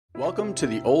Welcome to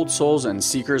the Old Souls and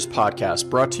Seekers podcast,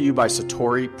 brought to you by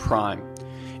Satori Prime.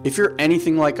 If you're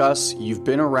anything like us, you've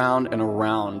been around and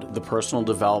around the personal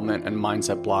development and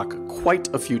mindset block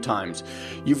quite a few times.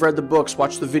 You've read the books,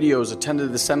 watched the videos,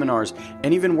 attended the seminars,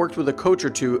 and even worked with a coach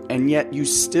or two, and yet you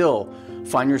still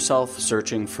find yourself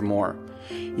searching for more.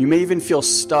 You may even feel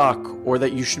stuck or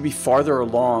that you should be farther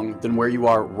along than where you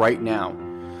are right now.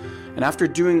 And after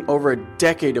doing over a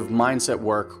decade of mindset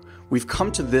work, we've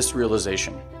come to this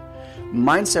realization.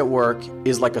 Mindset work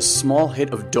is like a small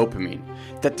hit of dopamine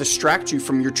that distracts you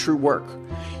from your true work.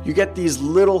 You get these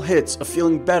little hits of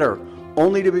feeling better,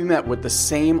 only to be met with the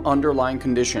same underlying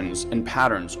conditions and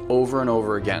patterns over and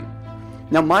over again.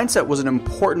 Now, mindset was an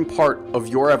important part of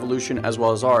your evolution as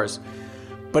well as ours,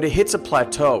 but it hits a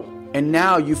plateau, and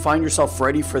now you find yourself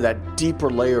ready for that deeper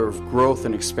layer of growth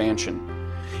and expansion.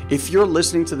 If you're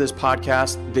listening to this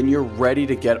podcast, then you're ready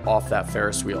to get off that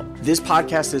Ferris wheel. This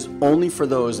podcast is only for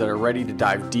those that are ready to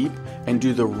dive deep and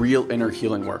do the real inner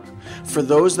healing work. For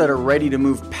those that are ready to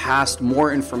move past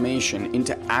more information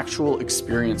into actual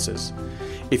experiences.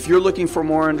 If you're looking for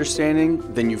more understanding,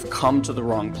 then you've come to the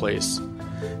wrong place.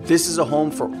 This is a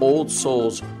home for old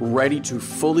souls ready to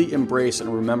fully embrace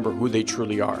and remember who they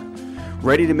truly are.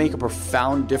 Ready to make a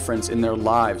profound difference in their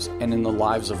lives and in the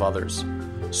lives of others.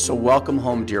 So welcome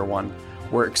home, dear one.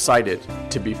 We're excited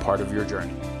to be part of your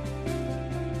journey.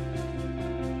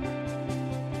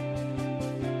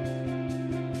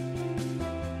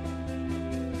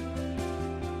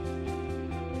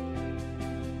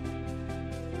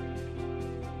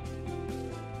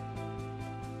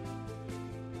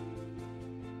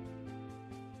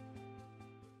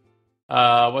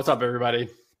 What's up, everybody?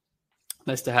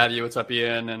 Nice to have you. What's up,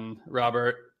 Ian and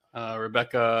Robert,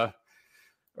 Rebecca,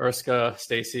 Urska,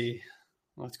 Stacy?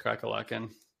 Let's crack a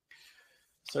lackin'.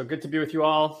 So good to be with you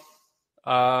all.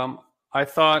 I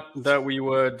thought that we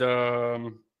would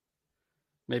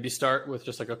maybe start with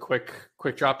just like a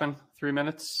quick drop in 3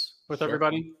 minutes with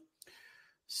everybody.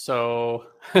 So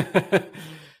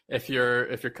if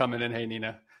you're coming in, hey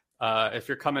Nina, if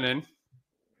you're coming in,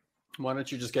 why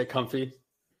don't you just get comfy?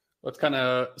 Let's kind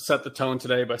of set the tone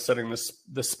today by setting this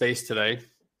space today.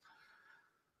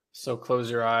 So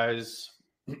close your eyes.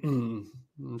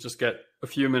 Just get a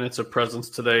few minutes of presence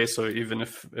today. So even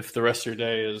if the rest of your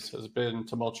day has been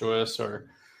tumultuous,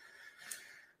 or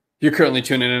you're currently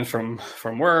tuning in from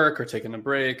work or taking a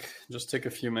break, just take a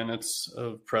few minutes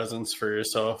of presence for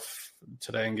yourself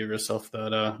today and give yourself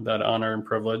that honor and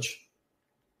privilege.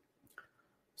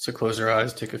 So close your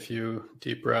eyes, take a few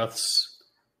deep breaths,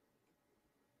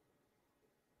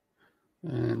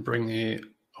 and bring your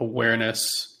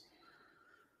awareness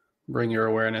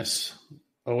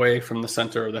away from the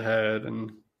center of the head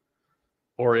and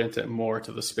orient it more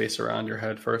to the space around your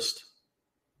head first.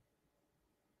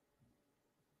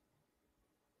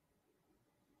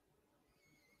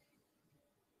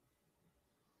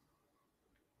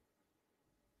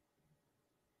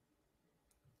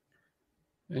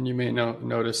 And you may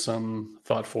notice some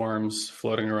thought forms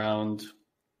floating around.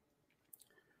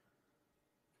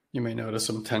 You may notice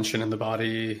some tension in the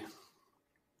body,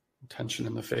 tension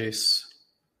in the face.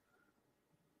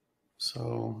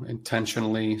 So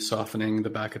intentionally softening the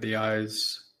back of the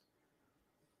eyes,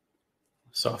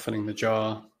 softening the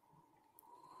jaw,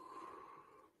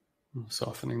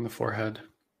 softening the forehead.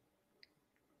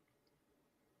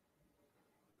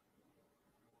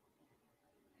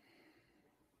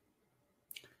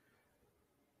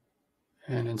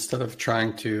 And instead of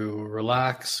trying to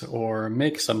relax or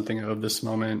make something of this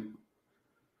moment,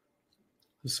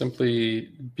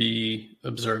 simply be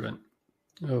observant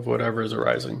of whatever is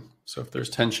arising. So if there's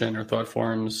tension or thought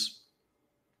forms,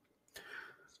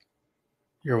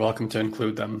 you're welcome to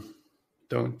include them.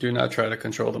 Do not try to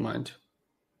control the mind.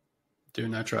 Do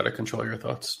not try to control your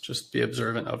thoughts. Just be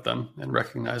observant of them and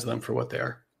recognize them for what they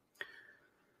are.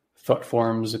 Thought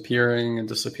forms appearing and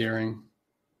disappearing.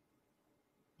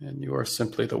 And you are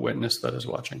simply the witness that is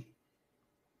watching.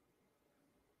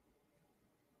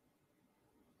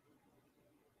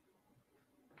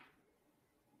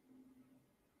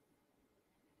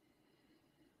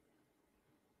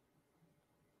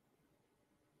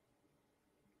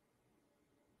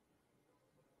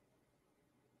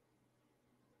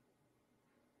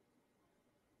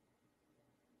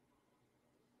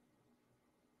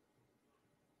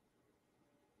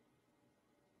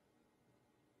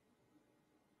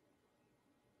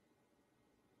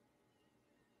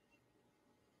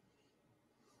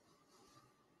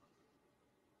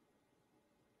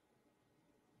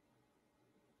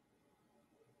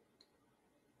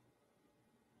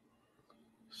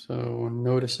 So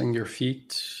noticing your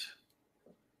feet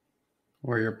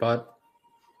or your butt,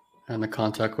 and the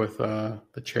contact with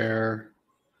the chair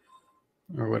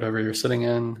or whatever you're sitting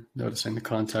in, noticing the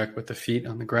contact with the feet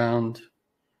on the ground.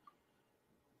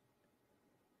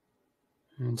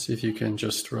 And see if you can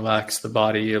just relax the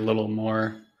body a little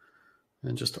more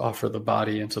and just offer the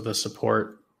body into the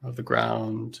support of the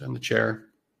ground and the chair.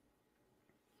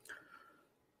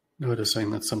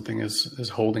 Noticing that something is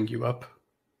holding you up.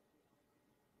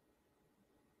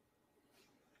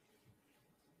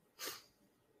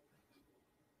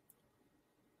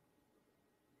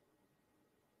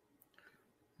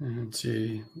 And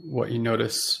see what you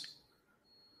notice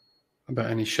about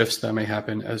any shifts that may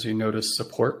happen as you notice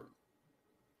support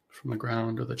from the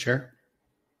ground or the chair.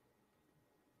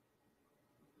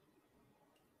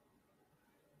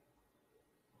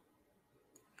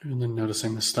 And then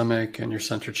noticing the stomach and your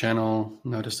center channel,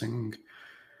 noticing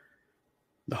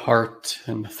the heart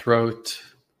and the throat,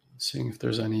 seeing if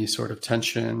there's any sort of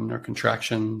tension or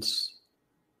contractions.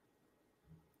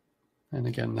 And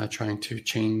again, not trying to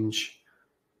change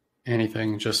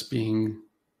anything, just being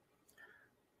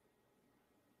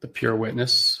the pure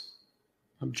witness,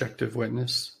 objective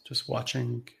witness, just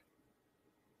watching,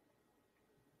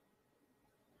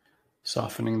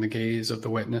 softening the gaze of the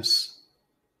witness.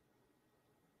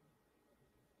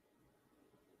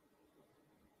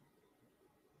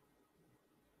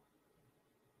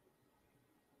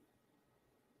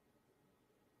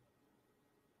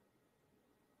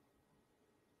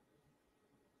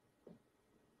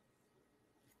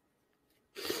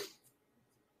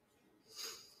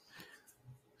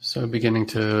 So beginning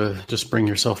to just bring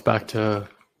yourself back to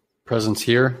presence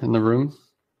here in the room.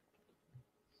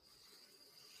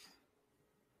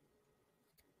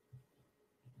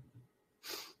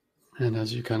 And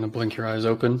as you kind of blink your eyes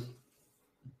open,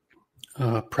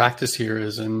 practice here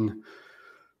is in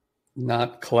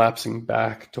not collapsing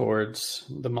back towards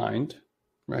the mind,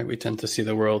 right? We tend to see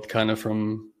the world kind of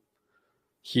from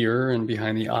here and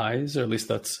behind the eyes, or at least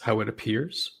that's how it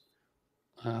appears.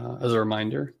 As a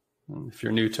reminder, if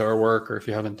you're new to our work or if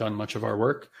you haven't done much of our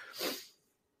work,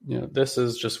 this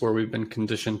is just where we've been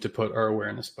conditioned to put our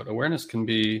awareness. But awareness can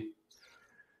be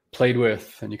played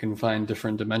with, and you can find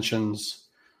different dimensions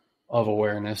of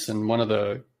awareness. And one of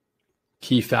the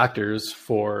key factors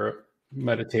for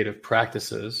meditative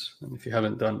practices, and if you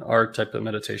haven't done our type of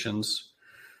meditations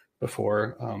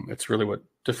before, it's really what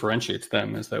differentiates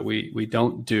them, is that we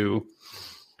don't do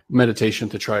meditation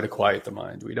to try to quiet the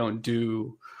mind. We don't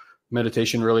do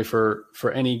meditation really for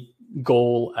any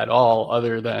goal at all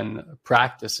other than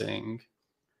practicing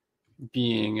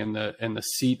being in the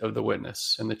seat of the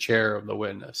witness, in the chair of the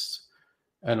witness,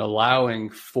 and allowing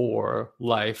for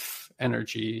life,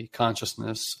 energy,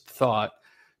 consciousness, thought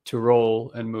to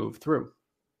roll and move through.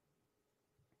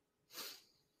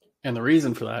 And the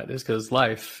reason for that is because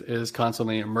life is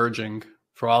constantly emerging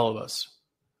for all of us.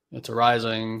 It's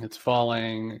arising, it's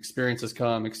falling, experiences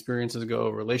come, experiences go,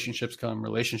 relationships come,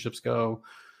 relationships go.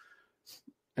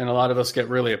 And a lot of us get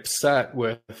really upset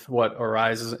with what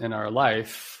arises in our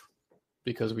life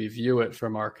because we view it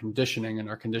from our conditioning, and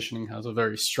our conditioning has a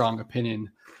very strong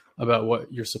opinion about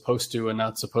what you're supposed to and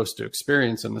not supposed to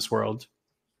experience in this world.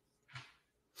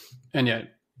 And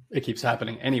yet it keeps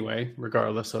happening anyway,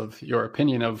 regardless of your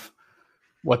opinion of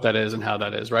what that is and how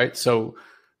that is, right? So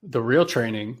the real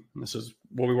training, and this is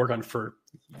what we work on for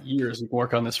years, we can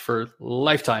work on this for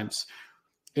lifetimes,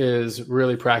 is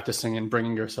really practicing and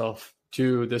bringing yourself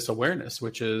to this awareness,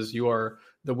 which is you are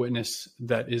the witness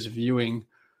that is viewing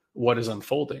what is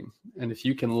unfolding. And if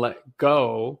you can let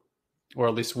go, or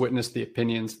at least witness the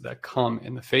opinions that come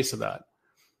in the face of that,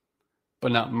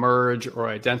 but not merge or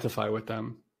identify with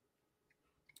them,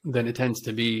 then it tends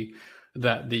to be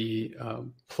that the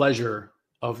pleasure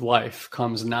of life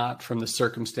comes not from the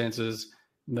circumstances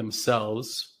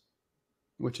themselves,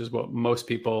 which is what most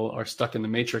people are stuck in the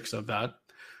matrix of that,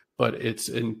 but it's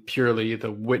in purely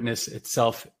the witness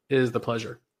itself is the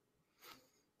pleasure,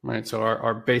 right? So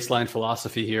our baseline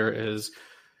philosophy here is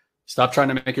stop trying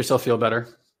to make yourself feel better.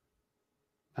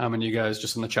 How many of you guys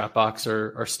just in the chat box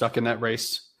are stuck in that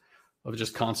race of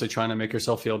just constantly trying to make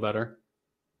yourself feel better?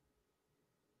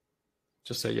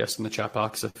 Just say yes in the chat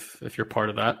box if you're part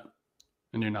of that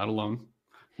and you're not alone.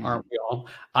 Aren't we all?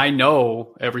 I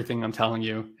know everything I'm telling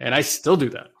you, and I still do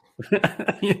that.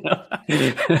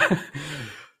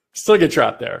 Still get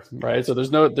trapped there, right? So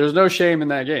there's no shame in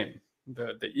that game.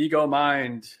 The ego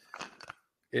mind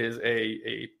is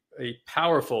a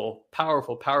powerful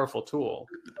tool,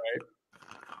 right?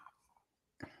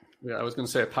 Yeah, I was going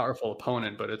to say a powerful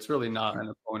opponent, but it's really not an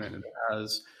opponent.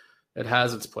 It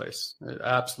has its place. It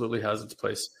absolutely has its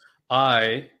place.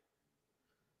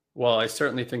 Well, I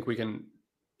certainly think we can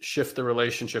shift the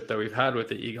relationship that we've had with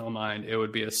the ego mind, it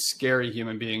would be a scary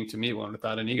human being to meet one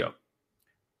without an ego.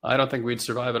 I don't think we'd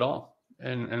survive at all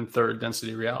in third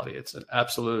density reality. It's an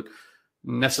absolute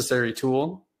necessary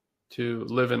tool to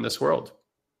live in this world.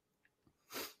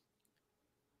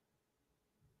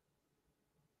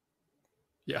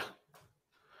 Yeah.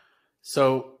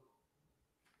 So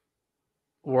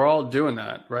we're all doing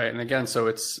that, right? And again, so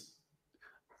it's,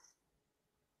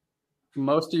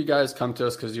 most of you guys come to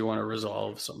us because you want to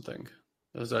resolve something.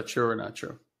 Is that true or not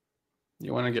true?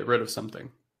 You want to get rid of something.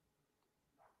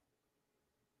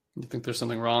 You think there's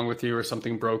something wrong with you or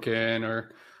something broken,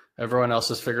 or everyone else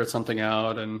has figured something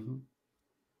out and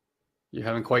you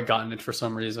haven't quite gotten it for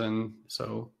some reason.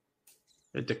 So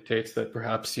it dictates that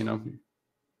perhaps, you know,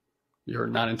 you're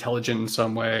not intelligent in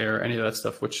some way or any of that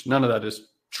stuff, which none of that is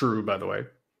true, by the way.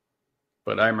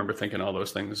 But I remember thinking all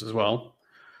those things as well.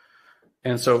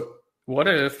 And so what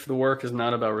if the work is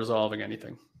not about resolving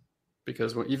anything?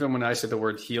 Because even when I say the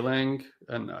word healing,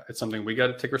 and it's something we got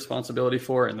to take responsibility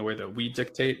for in the way that we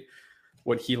dictate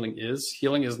what healing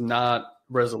is not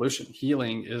resolution.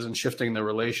 Healing is in shifting the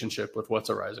relationship with what's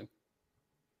arising.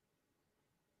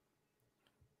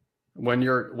 When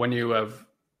you have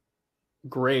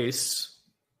grace,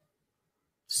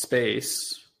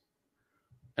 space,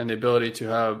 and the ability to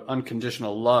have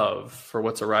unconditional love for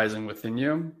what's arising within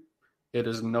you, it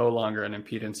is no longer an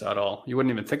impedance at all. You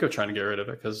wouldn't even think of trying to get rid of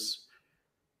it because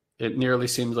it nearly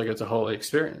seems like it's a holy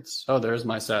experience. Oh, there's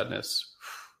my sadness.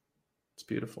 It's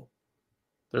beautiful.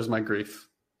 There's my grief.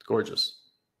 It's gorgeous.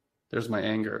 There's my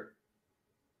anger.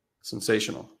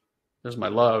 Sensational. There's my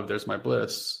love. There's my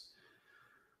bliss.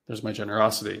 There's my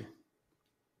generosity.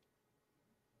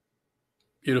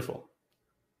 Beautiful.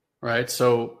 Right?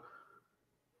 So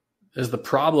is the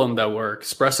problem that we're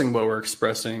expressing what we're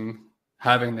expressing,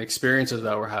 having the experiences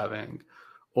that we're having,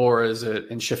 or is it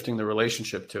in shifting the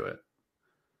relationship to it?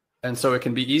 And so it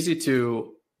can be easy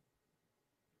to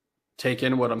take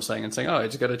in what I'm saying and saying, oh, I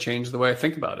just got to change the way I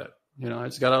think about it. You know, I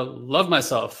just got to love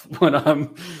myself when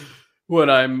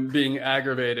I'm being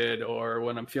aggravated or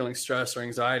when I'm feeling stress or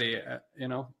anxiety. You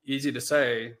know, easy to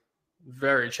say,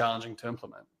 very challenging to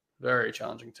implement. Very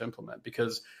challenging to implement,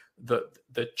 because the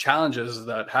challenges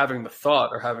that having the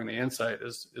thought or having the insight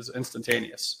is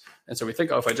instantaneous. And so we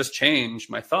think, oh, if I just change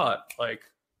my thought, like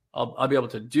I'll be able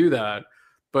to do that.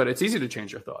 But it's easy to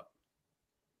change your thought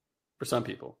for some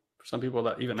people. For some people,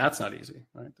 that even that's not easy,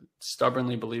 right? They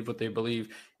stubbornly believe what they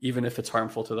believe, even if it's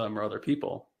harmful to them or other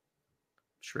people.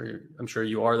 I'm sure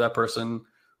you are that person,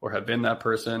 or have been that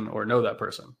person, or know that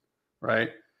person, right?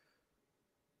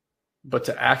 But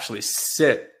to actually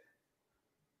sit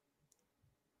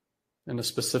in a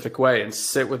specific way and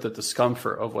sit with the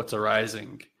discomfort of what's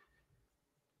arising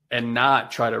and not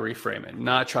try to reframe it,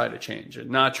 not try to change it,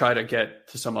 not try to get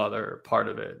to some other part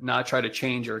of it, not try to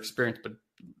change your experience, but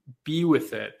be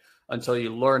with it until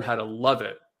you learn how to love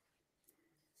it,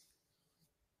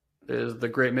 is the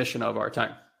great mission of our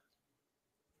time.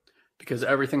 Because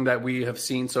everything that we have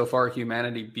seen so far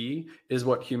humanity be is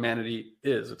what humanity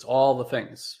is. It's all the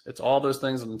things. It's all those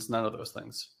things, and it's none of those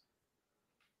things.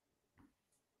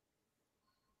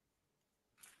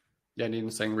 Yeah, and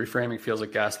even saying reframing feels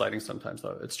like gaslighting sometimes,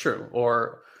 though. It's true.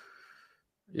 Or,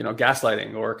 you know,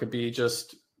 gaslighting, or it could be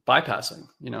just bypassing,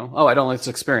 you know, oh, I don't like this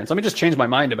experience. Let me just change my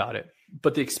mind about it.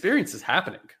 But the experience is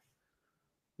happening.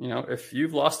 You know, if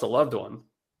you've lost a loved one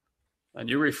and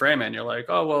you reframe it and you're like,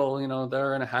 oh, well, you know,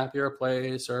 they're in a happier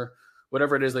place, or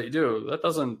whatever it is that you do, that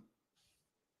doesn't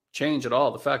change at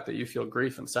all the fact that you feel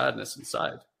grief and sadness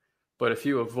inside. But if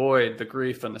you avoid the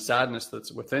grief and the sadness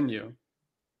that's within you,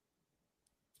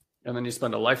 and then you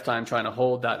spend a lifetime trying to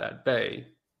hold that at bay,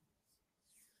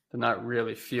 to not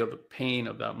really feel the pain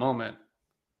of that moment,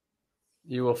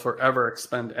 you will forever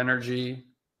expend energy,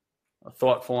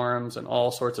 thought forms, and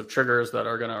all sorts of triggers that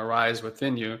are going to arise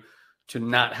within you to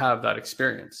not have that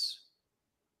experience.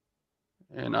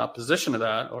 In opposition to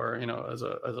that, or, you know, as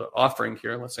an offering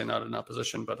here, let's say not in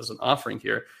opposition, but as an offering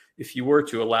here, if you were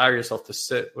to allow yourself to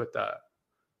sit with that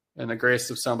in the grace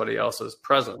of somebody else's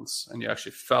presence, and you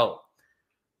actually felt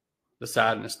the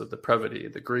sadness, the depravity,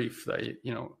 the grief that,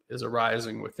 you know, is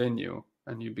arising within you,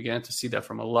 and you began to see that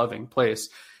from a loving place,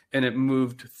 and it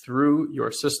moved through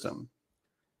your system,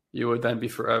 you would then be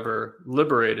forever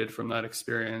liberated from that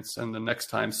experience. And the next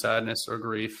time sadness or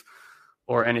grief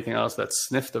or anything else that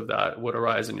sniffed of that would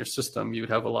arise in your system, you'd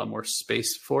have a lot more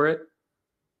space for it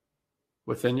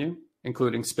within you,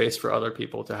 including space for other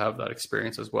people to have that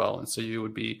experience as well. And so you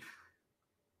would be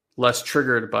less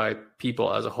triggered by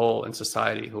people as a whole in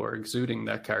society who are exuding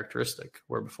that characteristic,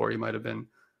 where before you might have been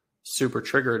super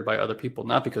triggered by other people,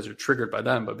 not because you're triggered by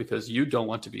them, but because you don't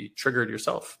want to be triggered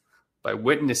yourself by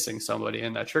witnessing somebody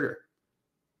in that trigger,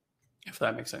 if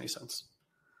that makes any sense.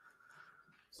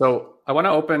 So I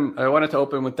wanted to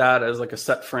open with that as like a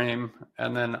set frame.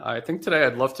 And then I think today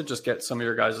I'd love to just get some of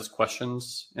your guys'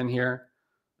 questions in here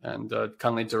and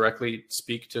kind of directly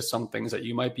speak to some things that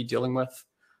you might be dealing with.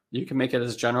 You can make it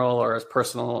as general or as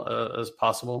personal as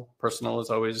possible. Personal is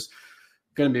always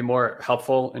going to be more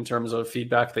helpful in terms of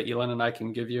feedback that Ilan and I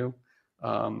can give you.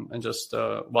 And just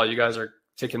while you guys are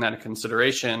taking that into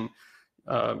consideration,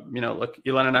 look,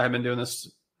 Ilan and I have been doing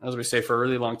this, as we say, for a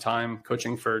really long time,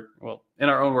 coaching in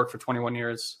our own work for 21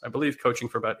 years, I believe coaching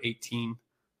for about 18.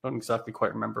 I don't exactly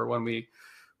quite remember when we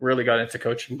really got into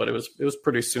coaching, but it was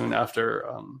pretty soon after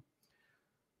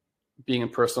being in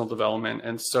personal development.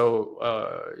 And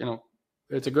so,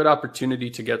 it's a good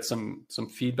opportunity to get some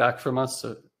feedback from us.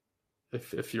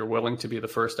 If you're willing to be the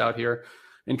first out here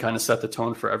and kind of set the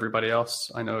tone for everybody else.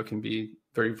 I know it can be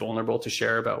very vulnerable to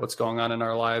share about what's going on in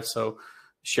our lives. So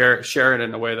share it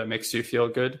in a way that makes you feel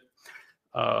good.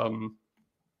 And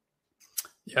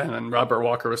then Robert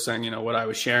Walker was saying, what I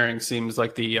was sharing seems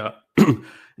like the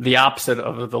the opposite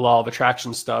of the law of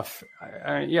attraction stuff.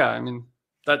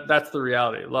 That's the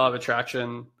reality. Law of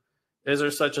attraction. Is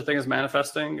there such a thing as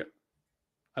manifesting?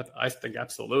 I think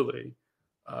absolutely.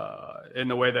 In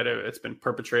the way that it's been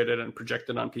perpetrated and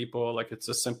projected on people, like it's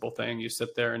a simple thing. You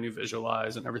sit there and you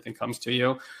visualize and everything comes to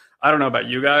you. I don't know about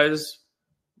you guys.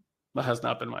 That has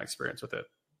not been my experience with it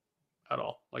at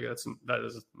all. Like that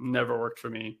has never worked for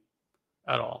me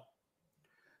at all.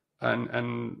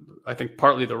 And I think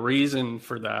partly the reason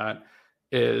for that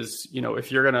is,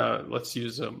 if you're let's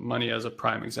use money as a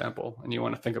prime example, and you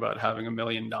want to think about having $1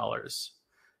 million.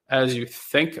 As you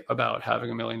think about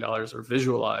having $1 million or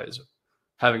visualize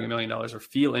having $1 million or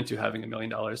feel into having $1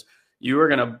 million, you are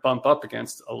going to bump up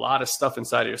against a lot of stuff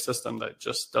inside of your system that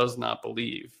just does not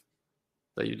believe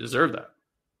that you deserve that.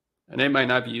 And they might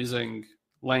not be using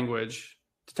language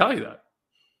to tell you that.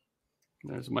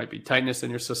 There might be tightness in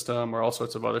your system or all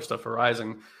sorts of other stuff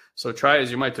arising. So try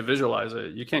as you might to visualize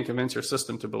it. You can't convince your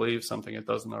system to believe something it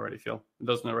doesn't already feel, it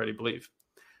doesn't already believe.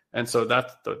 And so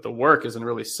that's the work is in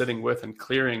really sitting with and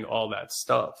clearing all that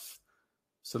stuff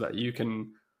so that you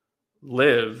can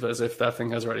live as if that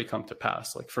thing has already come to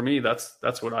pass. Like for me, that's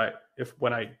what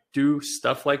when I do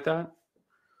stuff like that,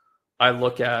 I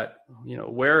look at,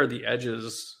 where are the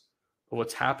edges of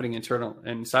what's happening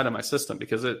inside of my system,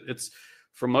 because it's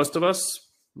for most of us,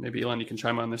 maybe Ilan, you can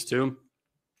chime on this too.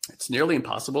 It's nearly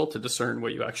impossible to discern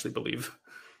what you actually believe.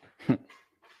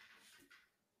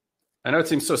 I know it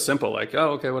seems so simple, like,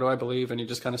 oh, okay, what do I believe? And you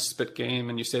just kind of spit game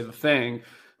and you say the thing.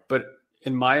 But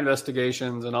in my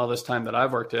investigations and all this time that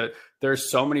I've worked at,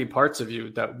 there's so many parts of you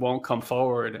that won't come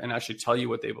forward and actually tell you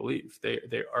what they believe. They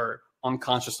are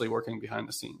unconsciously working behind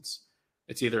the scenes.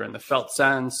 It's either in the felt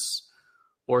sense,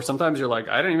 or sometimes you're like,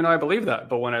 I didn't even know I believe that.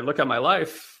 But when I look at my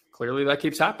life, clearly that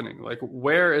keeps happening. Like,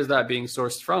 where is that being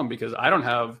sourced from? Because I don't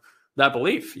have that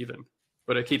belief even,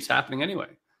 but it keeps happening anyway.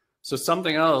 So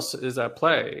something else is at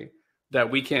play that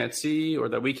we can't see, or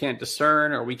that we can't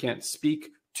discern, or we can't speak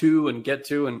to and get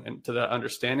to and to that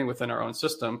understanding within our own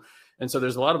system. And so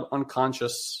there's a lot of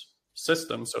unconscious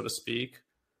system, so to speak.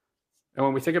 And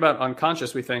when we think about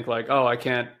unconscious, we think like, oh, I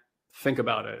can't think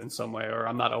about it in some way, or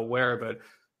I'm not aware of it.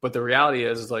 But the reality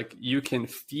is like you can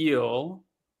feel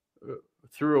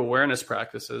through awareness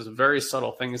practices, very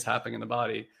subtle things happening in the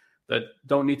body that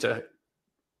don't need to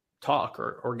talk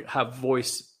or have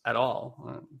voice at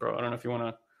all. Bro, I don't know if you want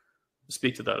to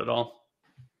speak to that at all.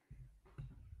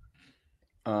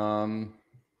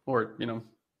 Or,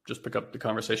 just pick up the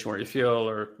conversation where you feel,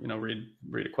 or,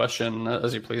 read a question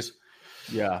as you please.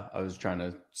 Yeah. I was trying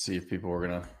to see if people were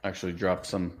going to actually drop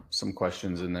some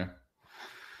questions in there.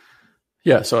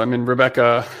 Yeah. So,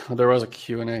 Rebecca, there was a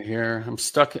Q&A here. I'm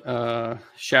stuck.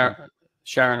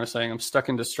 Sharon was saying, I'm stuck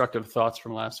in destructive thoughts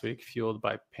from last week, fueled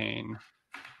by pain.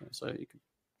 So you can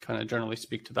kind of generally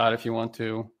speak to that if you want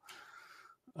to.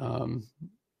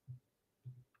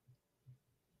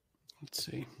 Let's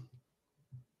see.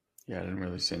 Yeah, I didn't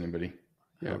really see anybody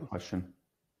have a question.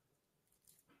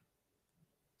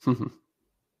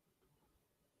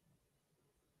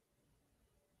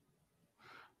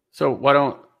 So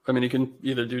you can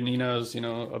either do Nina's,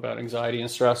 about anxiety and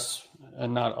stress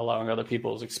and not allowing other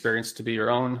people's experience to be your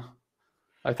own.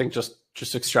 I think just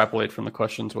extrapolate from the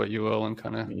questions what you will and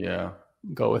kind of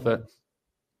go with it.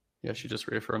 Yeah, she just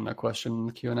reaffirmed that question in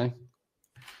the Q&A.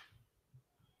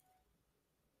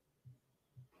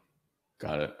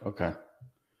 Got it. Okay.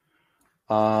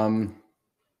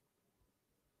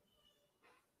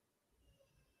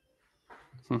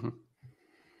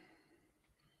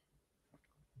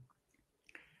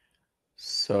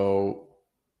 So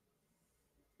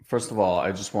first of all,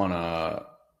 I just want to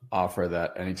offer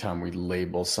that anytime we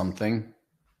label something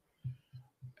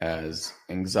as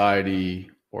anxiety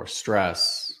or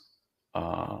stress,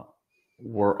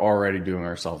 we're already doing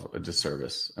ourselves a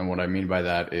disservice. And what I mean by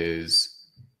that is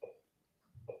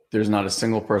there's not a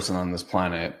single person on this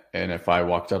planet, and if I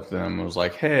walked up to them and was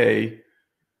like, hey,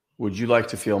 would you like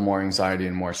to feel more anxiety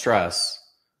and more stress?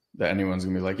 That anyone's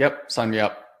gonna be like, yep, sign me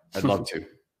up. I'd love to.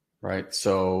 Right?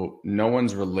 So no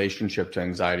one's relationship to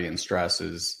anxiety and stress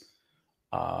is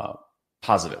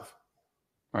positive,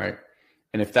 right?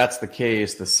 And if that's the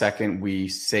case, the second we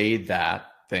say that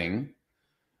thing,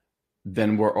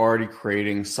 then we're already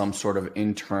creating some sort of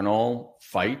internal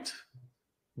fight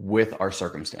with our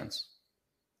circumstance.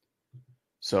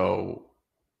 So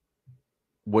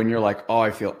when you're like, oh, I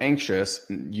feel anxious,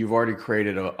 you've already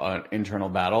created an internal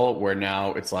battle where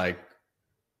now it's like,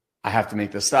 I have to make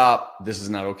this stop. This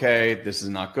is not okay. This is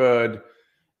not good.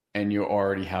 And you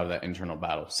already have that internal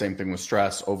battle. Same thing with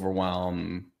stress,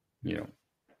 overwhelm,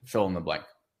 fill in the blank.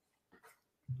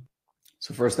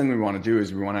 So first thing we want to do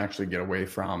is we want to actually get away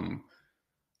from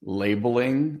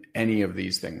labeling any of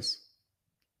these things.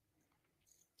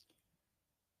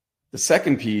 The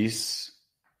second piece,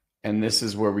 and this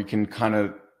is where we can kind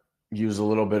of use a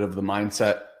little bit of the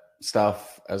mindset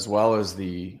stuff as well as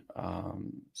the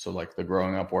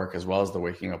growing up work as well as the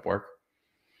waking up work.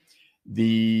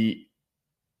 The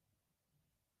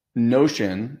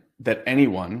notion that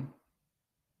anyone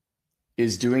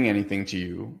is doing anything to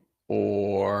you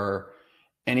or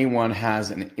anyone has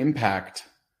an impact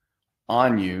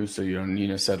on you. So,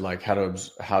 Nina said like how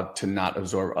to not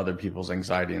absorb other people's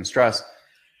anxiety and stress.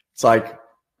 It's like,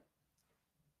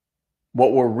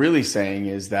 what we're really saying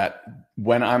is that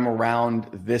when I'm around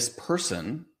this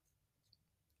person,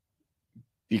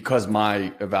 because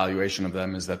my evaluation of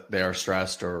them is that they are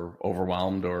stressed or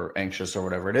overwhelmed or anxious or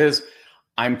whatever it is,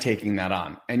 I'm taking that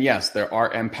on. And yes, there are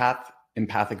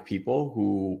empathic people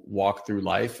who walk through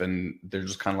life and they're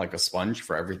just kind of like a sponge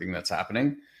for everything that's happening.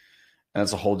 And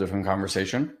that's a whole different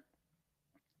conversation.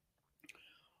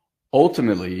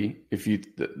 Ultimately, if you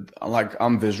like,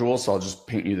 I'm visual, so I'll just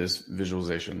paint you this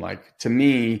visualization. Like, to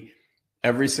me,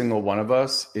 every single one of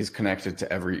us is connected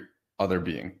to every other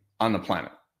being on the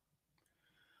planet.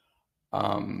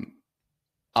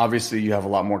 Obviously, you have a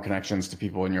lot more connections to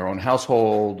people in your own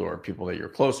household or people that you're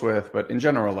close with, but in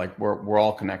general, like we're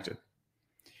all connected.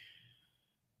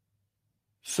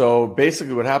 So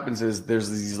basically what happens is there's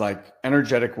these like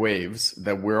energetic waves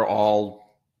that we're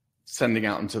all sending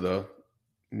out into the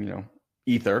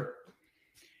ether.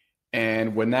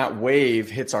 And when that wave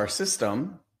hits our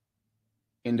system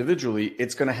individually,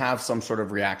 it's going to have some sort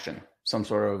of reaction, some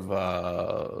sort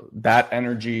of that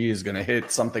energy is going to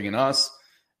hit something in us,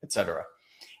 etc.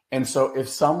 And so if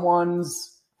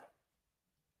someone's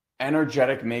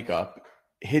energetic makeup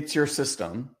hits your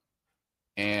system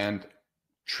and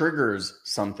triggers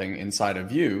something inside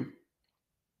of you,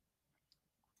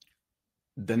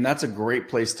 then that's a great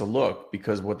place to look,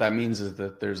 because what that means is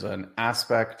that there's an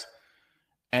aspect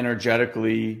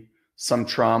energetically, some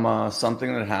trauma,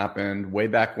 something that happened way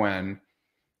back when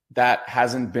that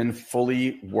hasn't been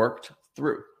fully worked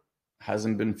through,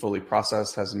 hasn't been fully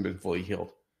processed, hasn't been fully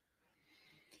healed.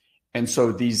 And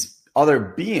so these other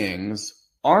beings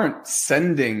aren't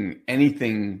sending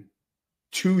anything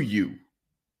to you.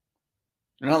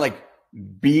 They're not like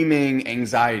beaming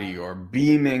anxiety or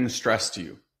beaming stress to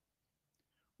you.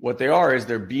 What they are is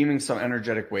they're beaming some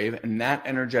energetic wave, and that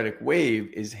energetic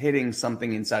wave is hitting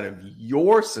something inside of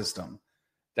your system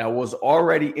that was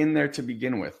already in there to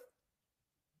begin with.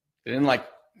 They didn't like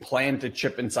plant a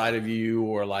chip inside of you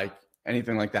or like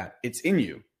anything like that. It's in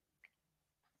you.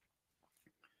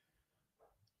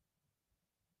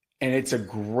 And it's a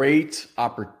great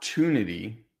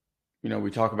opportunity.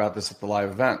 We talk about this at the live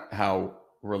event, how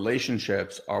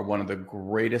relationships are one of the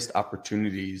greatest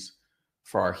opportunities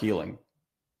for our healing.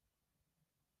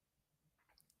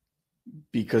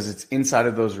 Because it's inside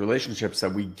of those relationships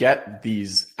that we get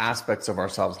these aspects of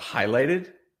ourselves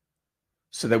highlighted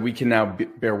so that we can now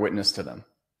bear witness to them.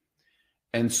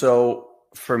 And so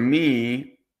for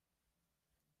me,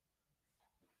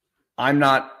 I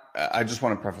just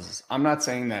want to preface this. I'm not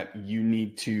saying that you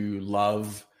need to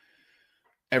love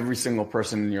every single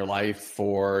person in your life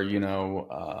for,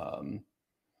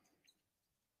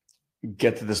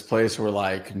 get to this place where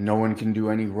like no one can do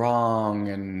any wrong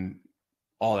and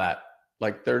all that.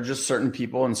 Like, there are just certain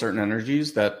people and certain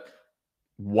energies that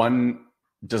one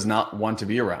does not want to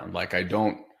be around. Like, I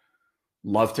don't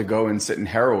love to go and sit in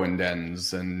heroin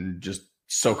dens and just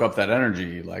soak up that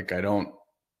energy. Like, I don't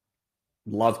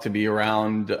love to be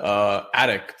around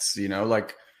addicts,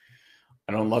 like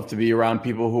I don't love to be around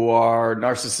people who are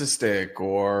narcissistic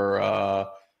or,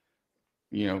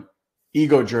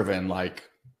 ego driven. Like,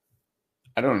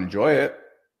 I don't enjoy it.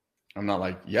 I'm not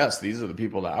like, yes, these are the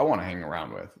people that I want to hang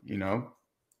around with,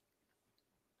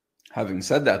 Having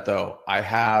said that, though, I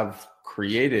have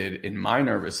created in my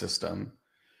nervous system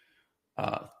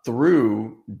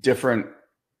through different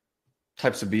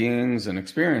types of beings and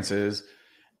experiences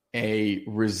a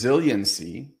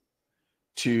resiliency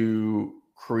to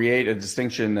create a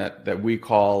distinction that we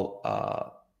call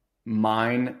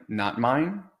mine, not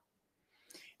mine.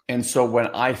 And so when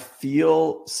I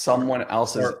feel someone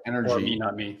else's energy, or me,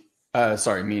 not me.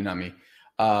 Me, not me.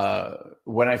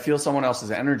 When I feel someone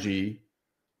else's energy,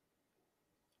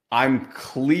 I'm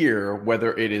clear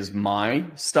whether it is my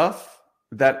stuff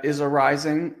that is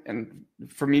arising and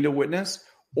for me to witness,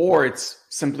 or it's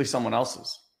simply someone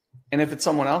else's. And if it's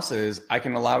someone else's, I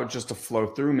can allow it just to flow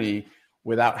through me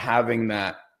without having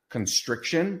that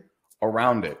constriction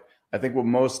around it. I think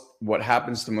what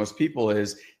happens to most people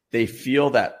is they feel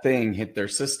that thing hit their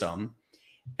system.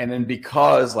 And then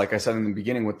because, like I said in the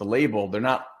beginning with the label, they're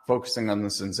not focusing on the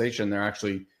sensation. They're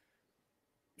actually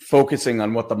focusing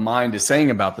on what the mind is saying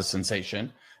about the sensation.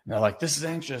 And they're like, this is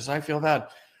anxious. I feel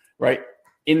that, right?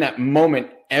 In that moment,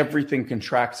 everything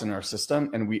contracts in our system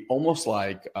and we almost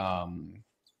like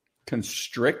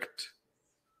constrict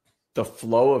the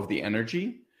flow of the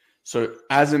energy. So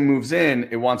as it moves in,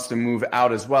 it wants to move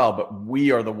out as well. But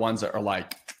we are the ones that are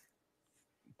like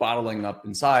bottling up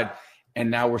inside. And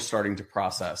now we're starting to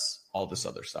process all this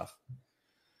other stuff.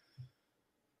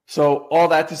 So all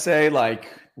that to say, like,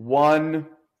 one,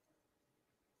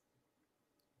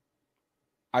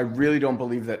 I really don't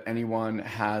believe that anyone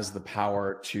has the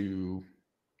power to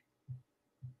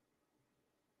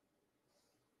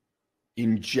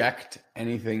inject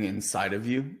anything inside of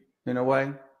you in a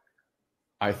way.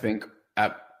 I think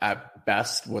at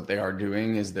best what they are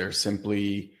doing is they're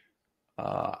simply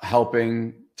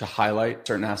helping to highlight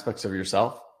certain aspects of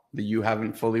yourself that you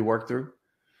haven't fully worked through.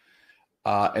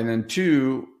 And then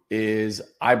two is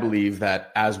I believe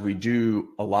that as we do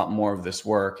a lot more of this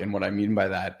work, and what I mean by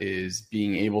that is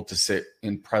being able to sit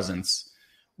in presence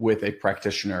with a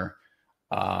practitioner,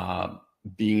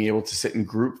 being able to sit in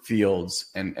group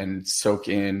fields and soak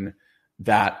in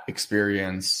that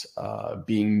experience,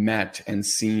 being met and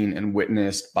seen and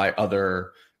witnessed by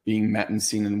other, being met and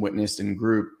seen and witnessed in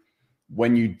group.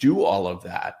 When you do all of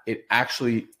that, it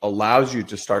actually allows you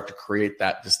to start to create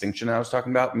that distinction I was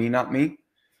talking about, me, not me,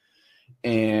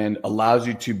 and allows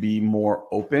you to be more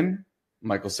open.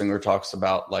 Michael Singer talks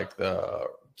about like the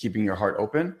keeping your heart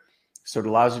open. So it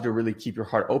allows you to really keep your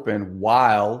heart open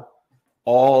while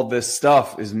all this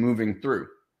stuff is moving through.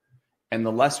 And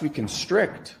the less we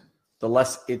constrict, the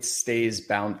less it stays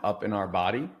bound up in our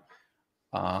body.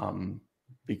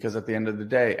 Because at the end of the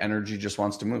day, energy just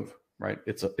wants to move, right?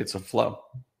 It's a flow.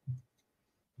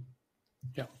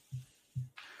 Yeah.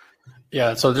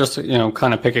 Yeah. So just,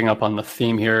 kind of picking up on the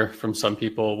theme here from some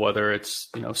people, whether it's,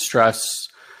 stress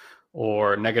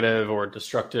or negative or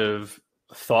destructive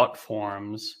thought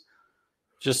forms,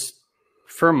 just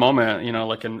for a moment,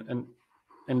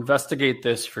 investigate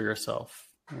this for yourself.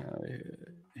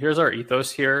 Here's our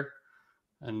ethos here.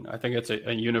 And I think it's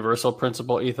a universal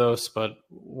principle ethos, but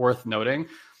worth noting.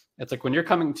 It's like when you're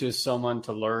coming to someone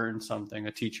to learn something,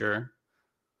 a teacher,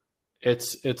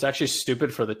 it's actually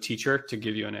stupid for the teacher to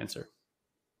give you an answer.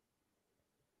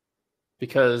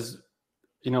 Because,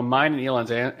 mine and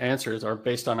Ilan's answers are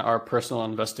based on our personal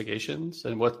investigations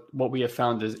and what we have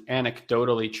found is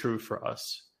anecdotally true for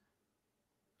us.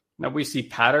 Now we see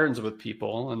patterns with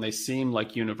people and they seem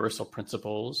like universal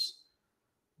principles,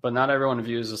 but not everyone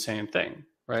views the same thing,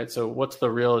 right? So what's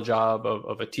the real job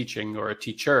of a teaching or a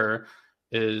teacher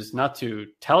is not to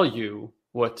tell you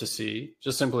what to see,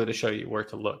 just simply to show you where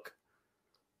to look.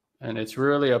 And it's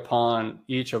really upon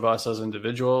each of us as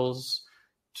individuals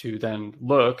to then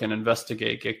look and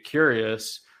investigate, get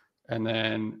curious, and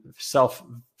then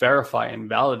self-verify and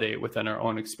validate within our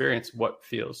own experience what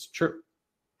feels true.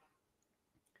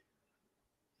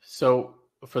 So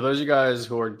for those of you guys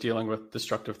who are dealing with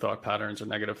destructive thought patterns or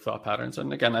negative thought patterns,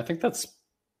 and again, I think that's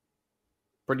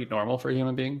pretty normal for a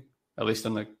human being, at least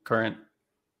in the current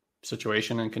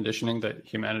situation and conditioning that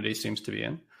humanity seems to be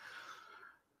in.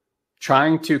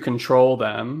 Trying to control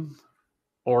them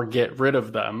or get rid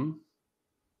of them,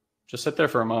 just sit there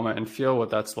for a moment and feel what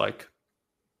that's like.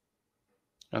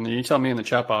 And then you tell me in the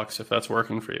chat box if that's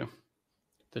working for you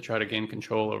to try to gain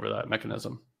control over that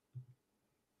mechanism.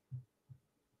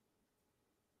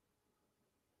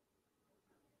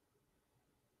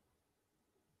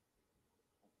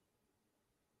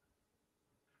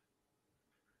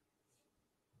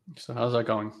 So how's that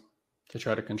going to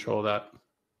try to control that?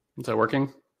 Is that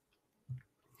working?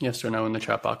 Yes or no in the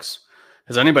chat box.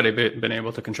 Has anybody been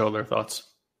able to control their thoughts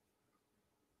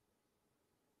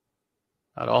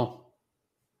at all?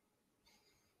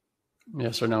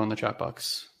 Yes or no in the chat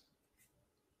box.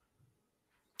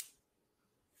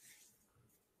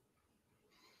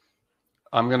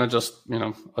 I'm going to just,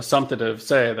 assumptive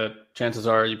say that chances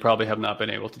are you probably have not been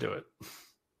able to do it.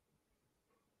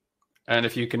 And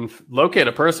if you can locate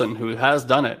a person who has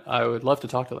done it, I would love to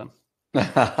talk to them.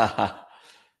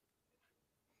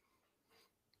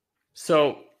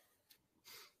 So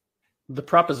the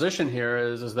proposition here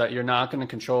is that you're not going to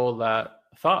control that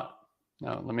thought.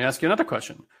 Now, let me ask you another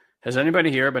question. Has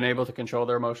anybody here been able to control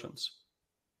their emotions?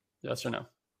 Yes or no?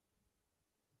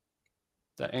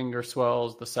 The anger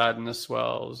swells, the sadness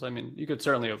swells. I mean, you could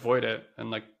certainly avoid it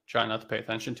and try not to pay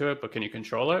attention to it, but can you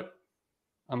control it?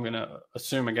 I'm going to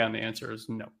assume again the answer is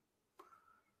no.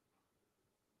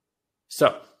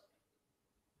 So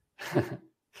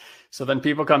then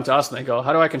people come to us and they go,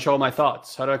 how do I control my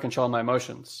thoughts? How do I control my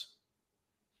emotions?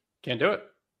 Can't do it.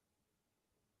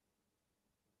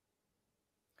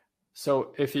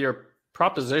 So if your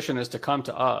proposition is to come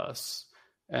to us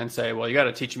and say, well, you got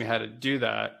to teach me how to do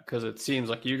that because it seems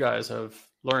like you guys have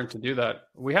learned to do that.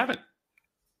 We haven't.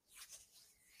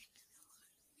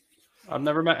 I've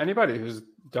never met anybody who's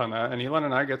done that. And Ilan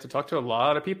and I get to talk to a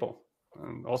lot of people,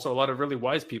 and also a lot of really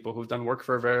wise people who've done work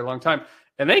for a very long time.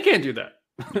 And they can't do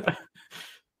that.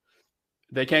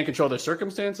 They can't control their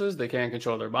circumstances. They can't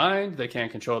control their mind. They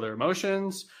can't control their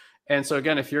emotions. And so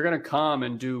again, if you're going to come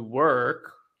and do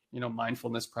work,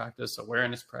 mindfulness practice,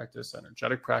 awareness practice,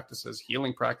 energetic practices,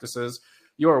 healing practices,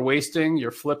 you are wasting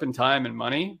your flipping time and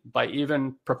money by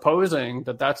even proposing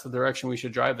that that's the direction we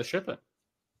should drive the ship in.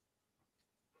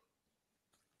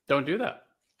 Don't do that.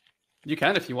 You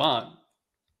can if you want,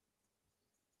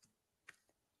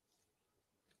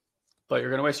 but you're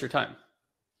going to waste your time,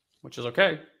 which is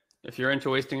okay if you're into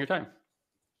wasting your time.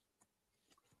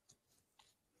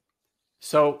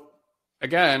 So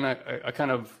again, I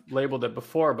kind of labeled it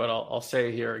before, but I'll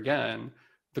say here again,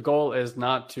 the goal is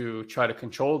not to try to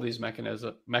control these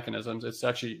mechanisms. It's to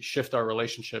actually shift our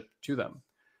relationship to them.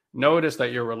 Notice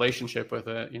that your relationship with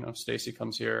it, Stacy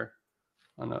comes here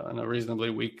on a reasonably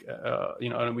weak,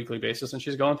 on a weekly basis, and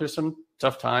she's going through some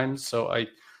tough times. So I'm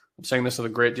saying this with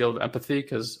a great deal of empathy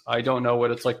because I don't know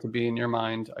what it's like to be in your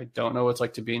mind. I don't know what it's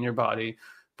like to be in your body,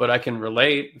 but I can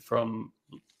relate from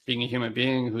being a human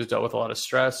being who's dealt with a lot of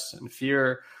stress and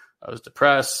fear. I was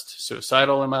depressed,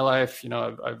 suicidal in my life.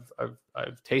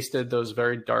 I've tasted those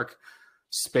very dark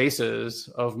spaces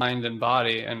of mind and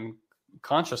body and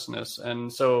consciousness.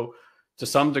 And so to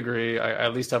some degree, I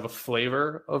at least have a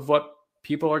flavor of what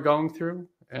people are going through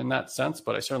in that sense,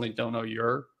 but I certainly don't know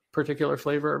your particular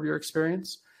flavor of your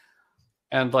experience.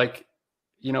 And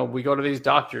we go to these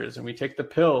doctors and we take the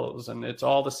pills and it's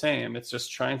all the same. It's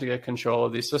just trying to get control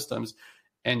of these systems.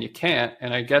 And you can't.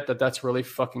 And I get that that's really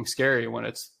fucking scary when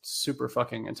it's super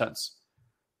fucking intense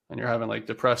and you're having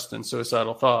depressed and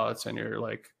suicidal thoughts. And you're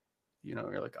I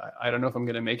don't know if I'm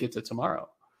going to make it to tomorrow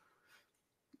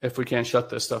if we can't shut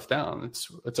this stuff down.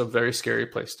 It's a very scary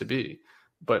place to be.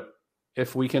 But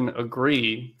if we can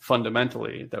agree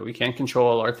fundamentally that we can't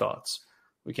control our thoughts,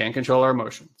 we can't control our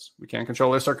emotions, we can't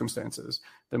control our circumstances,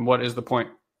 then what is the point?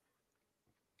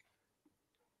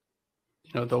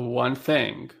 The one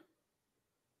thing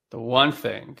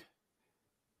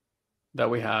that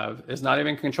we have is not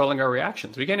even controlling our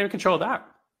reactions. We can't even control that.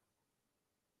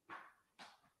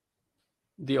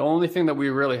 The only thing that we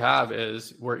really have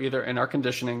is we're either in our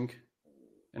conditioning,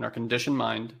 in our conditioned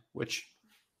mind, which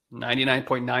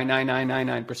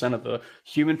 99.99999% of the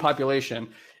human population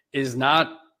is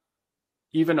not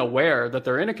even aware that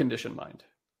they're in a conditioned mind.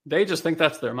 They just think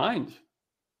that's their mind.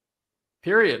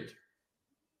 Period.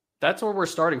 That's where we're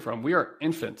starting from. We are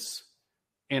infants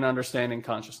in understanding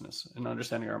consciousness and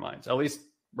understanding our minds. At least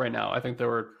right now. I think there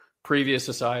were previous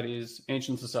societies,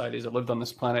 ancient societies that lived on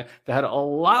this planet that had a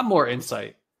lot more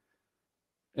insight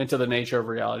into the nature of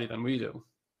reality than we do.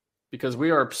 Because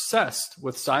we are obsessed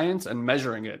with science and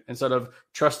measuring it instead of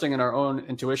trusting in our own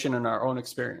intuition and our own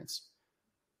experience.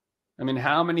 I mean,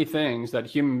 how many things that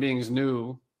human beings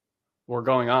knew were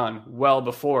going on well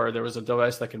before there was a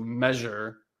device that can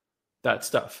measure that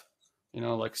stuff?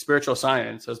 Spiritual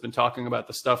science has been talking about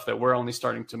the stuff that we're only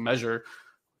starting to measure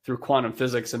through quantum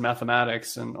physics and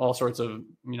mathematics and all sorts of,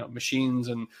 machines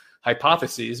and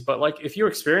hypotheses. But if you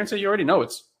experience it, you already know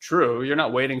it's true. You're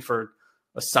not waiting for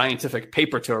a scientific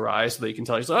paper to arise so that you can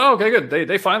tell yourself, oh, okay, good.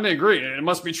 They finally agree. It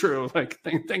must be true.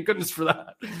 Thank goodness for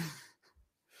that.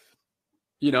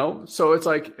 So it's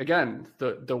like, again,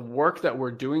 the work that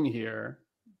we're doing here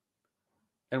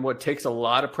and what takes a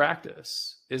lot of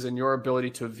practice is in your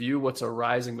ability to view what's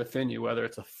arising within you, whether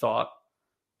it's a thought,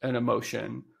 an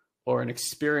emotion, or an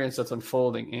experience that's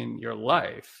unfolding in your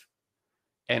life,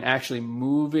 and actually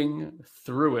moving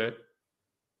through it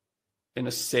in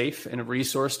a safe and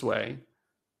resourced way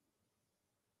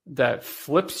that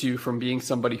flips you from being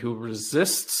somebody who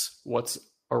resists what's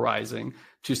arising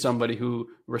to somebody who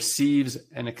receives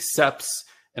and accepts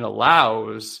and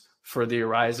allows for the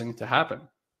arising to happen.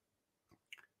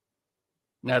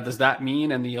 Now, does that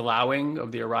mean in the allowing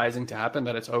of the arising to happen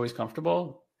that it's always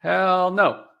comfortable? Hell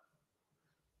no.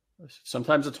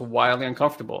 Sometimes it's wildly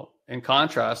uncomfortable. In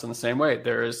contrast, in the same way,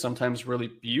 there is sometimes really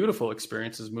beautiful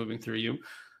experiences moving through you.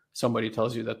 Somebody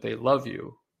tells you that they love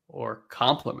you, or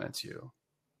compliments you,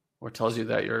 or tells you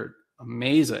that you're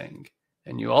amazing,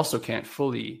 and you also can't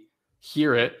fully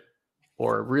hear it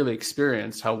or really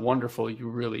experience how wonderful you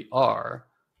really are.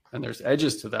 And there's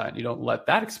edges to that, and you don't let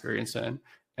that experience in.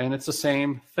 And it's the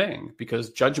same thing, because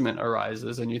judgment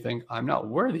arises and you think, I'm not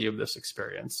worthy of this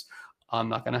experience. I'm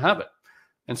not going to have it.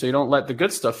 And so you don't let the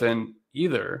good stuff in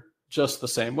either, just the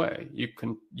same way.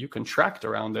 You contract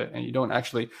around it, and you don't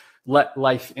actually let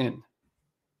life in.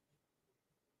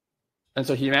 And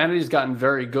so humanity's gotten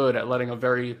very good at letting a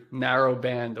very narrow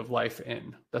band of life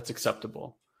in that's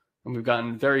acceptable. And we've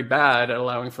gotten very bad at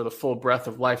allowing for the full breadth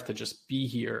of life to just be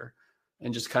here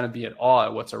and just kind of be at awe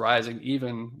at what's arising,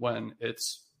 even when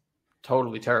it's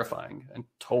totally terrifying and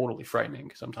totally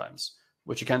frightening sometimes,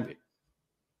 which it can be.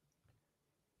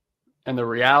 And the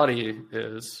reality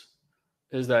is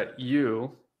that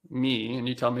you, me, and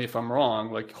you tell me if I'm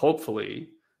wrong, like hopefully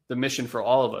the mission for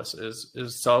all of us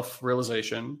is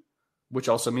self-realization, which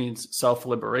also means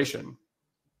self-liberation.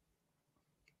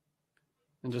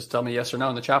 And just tell me yes or no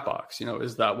in the chat box.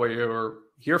 Is that what you're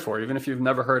here for? Even if you've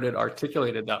never heard it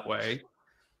articulated that way,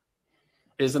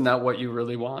 isn't that what you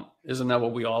really want? Isn't that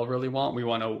what we all really want? We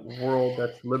want a world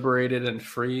that's liberated and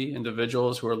free,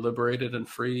 individuals who are liberated and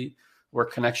free, where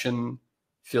connection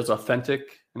feels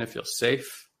authentic and it feels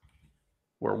safe,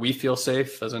 where we feel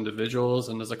safe as individuals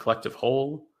and as a collective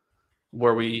whole,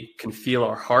 where we can feel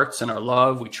our hearts and our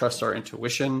love, we trust our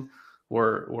intuition,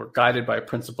 we're guided by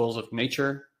principles of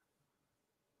nature.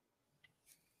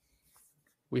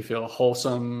 We feel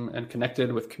wholesome and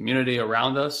connected with community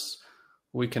around us.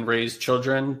 We can raise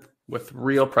children with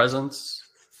real presence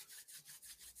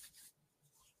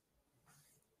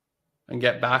and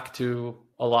get back to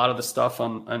a lot of the stuff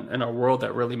in our world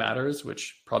that really matters,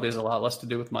 which probably has a lot less to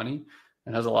do with money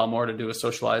and has a lot more to do with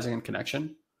socializing and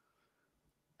connection.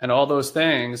 And all those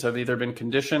things have either been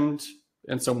conditioned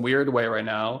in some weird way right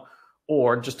now,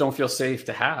 or just don't feel safe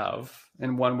to have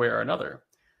in one way or another.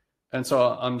 And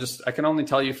so I can only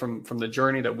tell you from the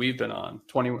journey that we've been on,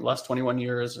 last 21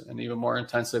 years, and even more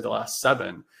intensely the last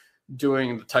 7,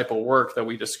 doing the type of work that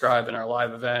we describe in our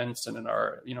live events and in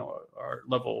our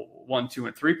level 1, 2,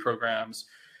 and 3 programs.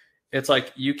 It's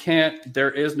like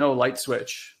there is no light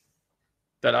switch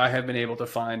that I have been able to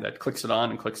find that clicks it on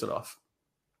and clicks it off.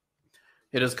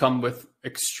 It has come with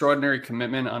extraordinary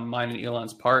commitment on mine and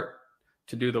Ilan's part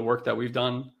to do the work that we've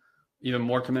done. Even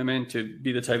more commitment to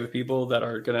be the type of people that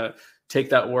are going to take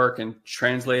that work and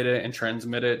translate it and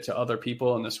transmit it to other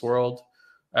people in this world.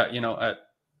 I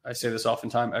say this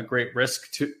oftentimes, at great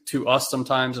risk to us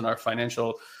sometimes in our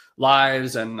financial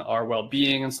lives and our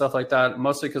well-being and stuff like that.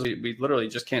 Mostly because we literally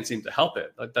just can't seem to help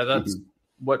it. Like that's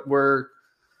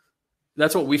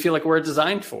that's what we feel like we're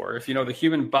designed for. If the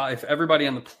human body, if everybody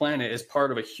on the planet is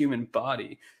part of a human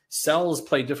body, cells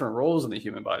play different roles in the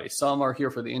human body. Some are here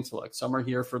for the intellect. Some are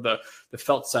here for the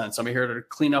felt sense. Some are here to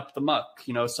clean up the muck.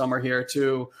 Some are here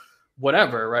to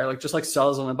whatever, right? Like just like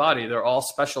cells in the body, they're all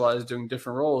specialized doing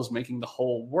different roles, making the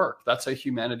whole work. That's how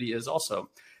humanity is also.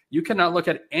 You cannot look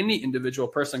at any individual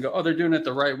person and go, oh, they're doing it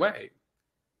the right way.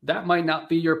 That might not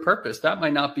be your purpose. That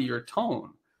might not be your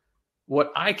tone.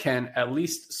 What I can at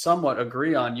least somewhat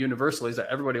agree on universally is that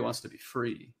everybody wants to be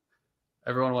free.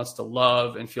 Everyone wants to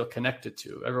love and feel connected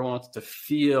to. Everyone wants to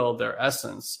feel their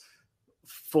essence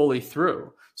fully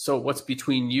through. So what's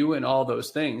between you and all those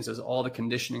things is all the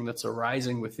conditioning that's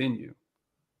arising within you.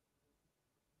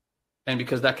 And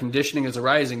because that conditioning is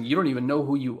arising, you don't even know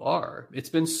who you are. It's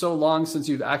been so long since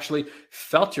you've actually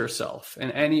felt yourself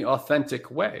in any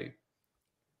authentic way.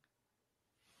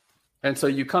 And so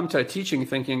you come to a teaching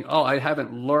thinking, oh, I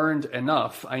haven't learned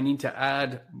enough. I need to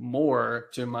add more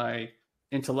to my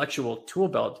intellectual tool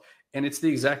belt. And it's the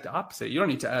exact opposite. You don't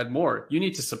need to add more. You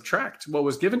need to subtract what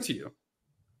was given to you.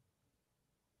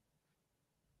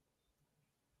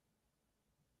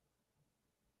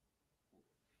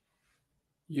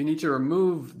 You need to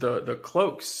remove the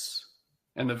cloaks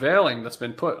and the veiling that's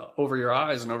been put over your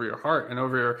eyes and over your heart and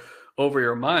over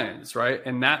your minds, right?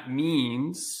 And that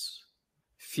means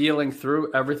feeling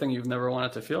through everything you've never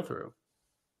wanted to feel through.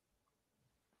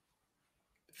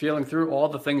 Feeling through all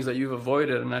the things that you've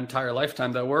avoided an entire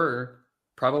lifetime that were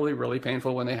probably really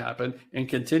painful when they happened and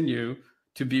continue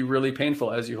to be really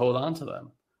painful as you hold on to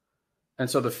them. And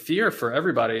so the fear for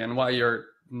everybody and why you're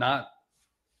not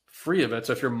free of it.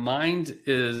 So if your mind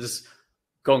is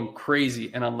going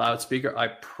crazy and on loudspeaker, I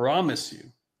promise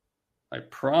you,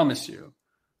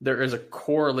 there is a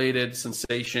correlated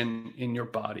sensation in your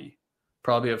body,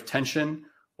 probably of tension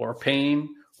or pain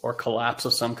or collapse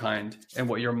of some kind. And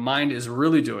what your mind is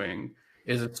really doing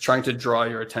is it's trying to draw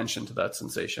your attention to that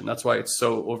sensation. That's why it's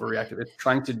so overreactive. It's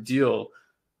trying to deal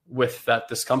with that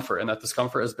discomfort, and that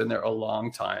discomfort has been there a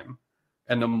long time.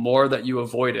 And the more that you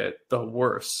avoid it, the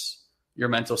worse your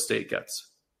mental state gets.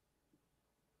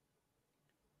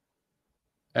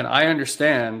 And I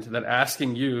understand that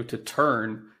asking you to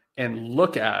turn and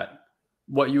look at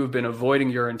what you have been avoiding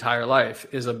your entire life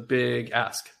is a big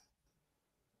ask.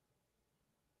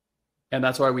 And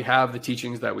that's why we have the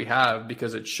teachings that we have,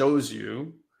 because it shows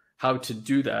you how to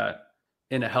do that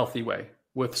in a healthy way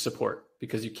with support,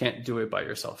 because you can't do it by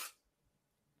yourself.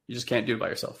 You just can't do it by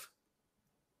yourself.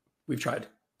 We've tried.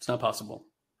 It's not possible.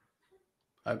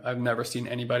 I've never seen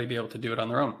anybody be able to do it on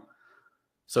their own.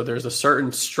 So there's a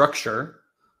certain structure.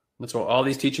 That's what all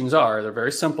these teachings are. They're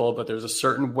very simple, but there's a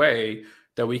certain way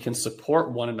that we can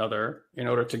support one another in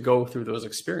order to go through those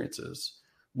experiences.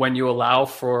 When you allow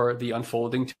for the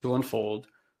unfolding to unfold,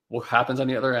 what happens on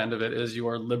the other end of it is you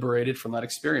are liberated from that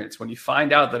experience. When you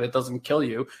find out that it doesn't kill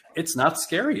you, it's not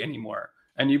scary anymore.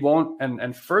 And you won't,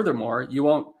 and furthermore, you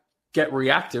won't get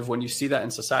reactive when you see that in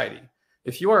society.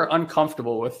 If you are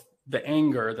uncomfortable with the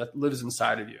anger that lives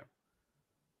inside of you,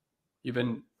 you've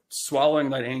been swallowing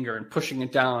that anger and pushing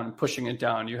it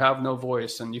down, you have no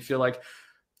voice, and you feel like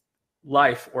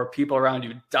life or people around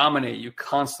you dominate you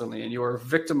constantly, and you are a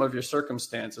victim of your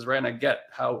circumstances, right? And I get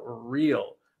how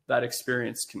real that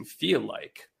experience can feel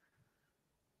like.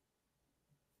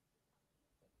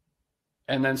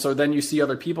 And then you see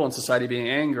other people in society being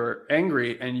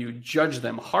angry, and you judge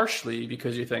them harshly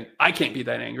because you think, I can't be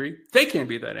that angry. They can't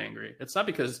be that angry. It's not,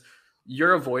 because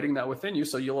you're avoiding that within you,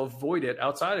 so you'll avoid it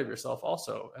outside of yourself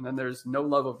also. And then there's no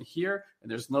love over here,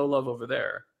 and there's no love over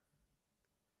there.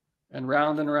 And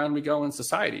round we go in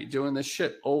society, doing this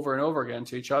shit over and over again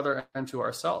to each other and to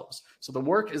ourselves. So the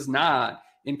work is not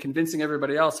in convincing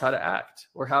everybody else how to act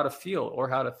or how to feel or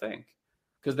how to think,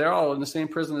 because they're all in the same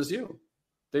prison as you.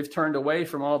 They've turned away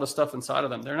from all the stuff inside of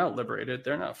them. They're not liberated.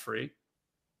 They're not free.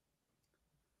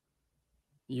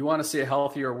 You want to see a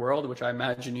healthier world, which I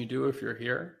imagine you do if you're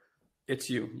here. It's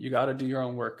you. You got to do your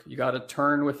own work. You got to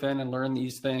turn within and learn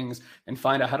these things and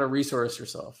find out how to resource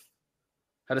yourself,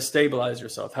 how to stabilize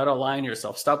yourself, how to align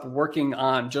yourself. Stop working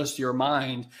on just your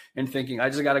mind and thinking, I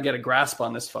just got to get a grasp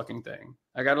on this fucking thing.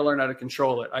 I got to learn how to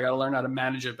control it. I got to learn how to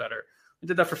manage it better. I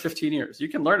did that for 15 years. You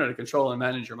can learn how to control and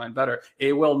manage your mind better.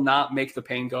 It will not make the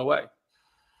pain go away.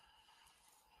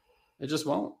 It just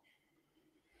won't.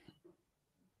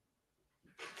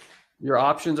 Your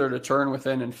options are to turn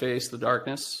within and face the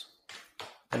darkness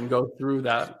and go through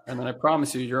that. And then I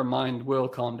promise you, your mind will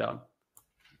calm down.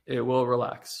 It will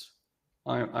relax.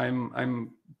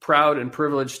 I'm proud and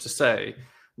privileged to say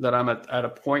that I'm at a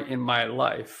point in my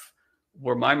life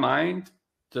where my mind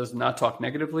does not talk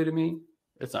negatively to me.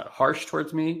 It's not harsh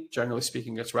towards me. Generally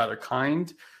speaking, it's rather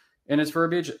kind in its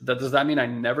verbiage. Does that mean I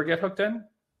never get hooked in?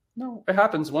 No, it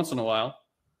happens once in a while,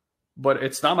 but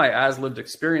it's not my as-lived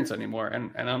experience anymore.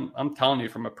 And I'm telling you,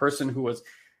 from a person who was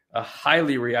a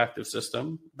highly reactive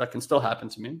system, that can still happen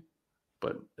to me,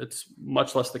 but it's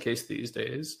much less the case these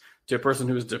days, to a person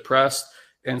who is depressed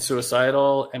and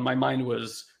suicidal, and my mind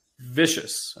was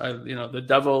vicious. The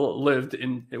devil lived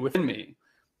within me.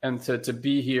 And to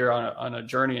be here on a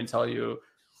journey and tell you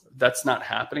that's not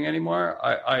happening anymore,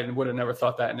 I would have never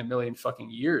thought that in a million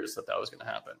fucking years that was going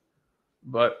to happen.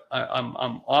 But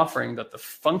I'm offering that the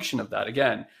function of that,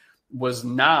 again, was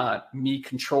not me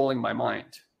controlling my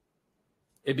mind.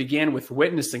 It began with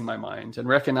witnessing my mind and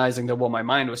recognizing that what my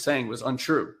mind was saying was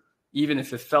untrue. Even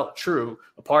if it felt true,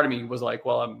 a part of me was like,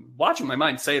 well, I'm watching my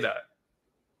mind say that.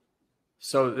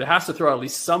 So it has to throw at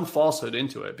least some falsehood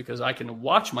into it, because I can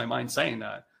watch my mind saying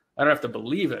that. I don't have to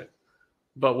believe it.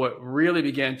 But what really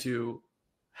began to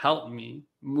help me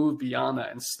move beyond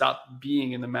that and stop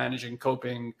being in the managing,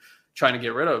 coping, trying to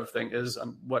get rid of thing is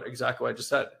exactly what I just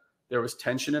said. There was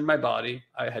tension in my body.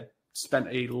 I had spent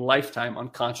a lifetime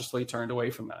unconsciously turned away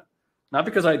from that. Not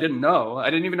because I didn't know. I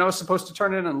didn't even know I was supposed to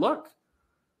turn in and look.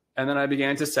 And then I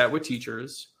began to sit with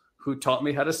teachers who taught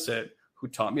me how to sit, who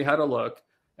taught me how to look.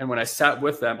 And when I sat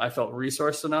with them, I felt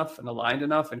resourced enough and aligned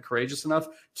enough and courageous enough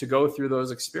to go through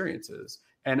those experiences.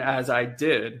 And as I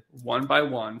did, one by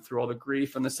one, through all the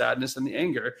grief and the sadness and the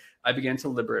anger, I began to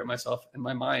liberate myself, and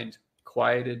my mind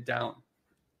quieted down.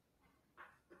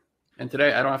 And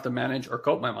today I don't have to manage or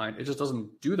cope my mind. It just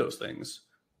doesn't do those things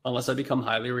unless I become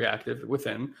highly reactive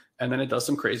within, and then it does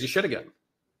some crazy shit again.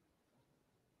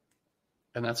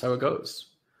 And that's how it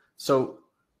goes. So,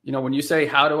 when you say,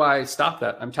 how do I stop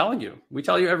that? I'm telling you, we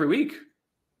tell you every week,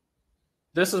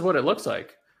 this is what it looks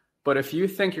like. But if you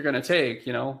think you're going to take,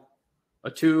 a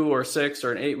 2 or 6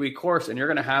 or an 8-week course and you're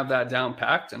going to have that down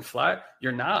packed and flat,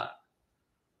 you're not.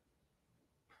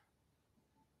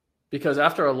 Because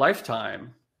after a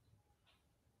lifetime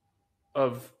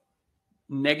of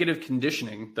negative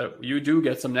conditioning that you do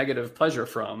get some negative pleasure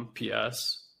from,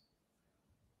 PS,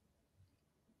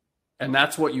 and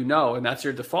that's what and that's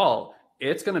your default,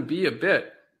 it's going to be a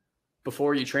bit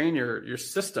before you train your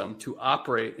system to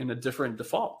operate in a different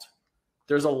default.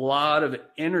 There's a lot of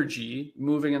energy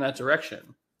moving in that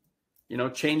direction.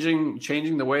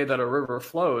 Changing the way that a river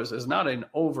flows is not an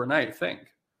overnight thing.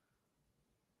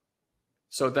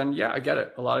 So then, yeah, I get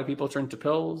it. A lot of people turn to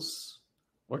pills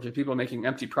or to people making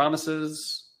empty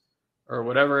promises or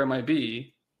whatever it might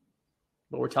be.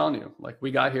 But we're telling you, like,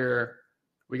 we got here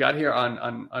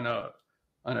on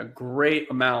a great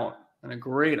amount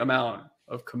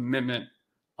of commitment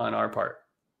on our part.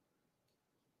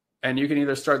 And you can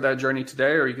either start that journey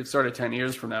today or you could start it 10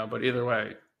 years from now. But either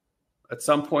way, at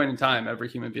some point in time, every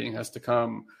human being has to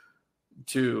come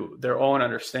to their own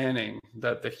understanding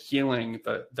that the healing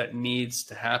that needs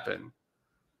to happen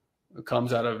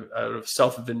comes out of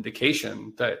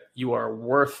self-vindication, that you are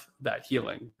worth that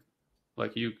healing.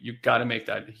 Like you got to make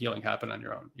that healing happen on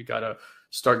your own. You got to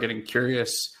start getting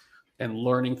curious and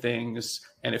learning things.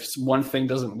 And if one thing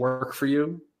doesn't work for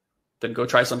you, then go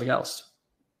try something else.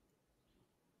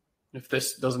 If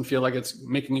this doesn't feel like it's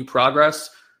making you progress,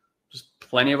 there's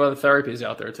plenty of other therapies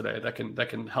out there today that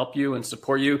can help you and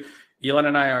support you. Ilan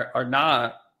and I are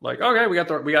not like, okay, we got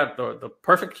the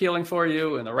perfect healing for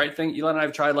you and the right thing. Ilan and I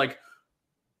have tried like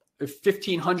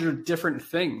 1,500 different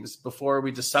things before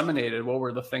we disseminated what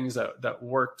were the things that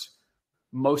worked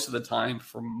most of the time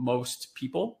for most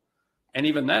people. And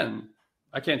even then,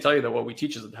 I can't tell you that what we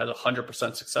teach has a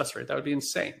 100% success rate. That would be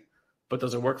insane. But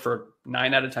does it work for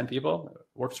 9 out of 10 people? It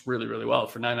works really, really well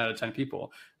for 9 out of 10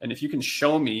 people. And if you can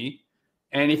show me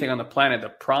anything on the planet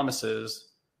that promises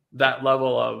that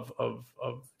level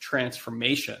of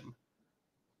transformation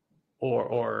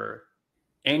or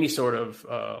any sort of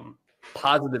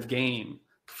positive gain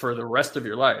for the rest of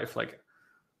your life, like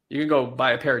you can go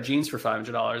buy a pair of jeans for $500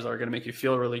 that are going to make you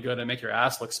feel really good and make your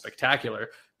ass look spectacular,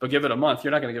 but give it a month,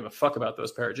 you're not going to give a fuck about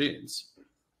those pair of jeans.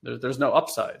 There's no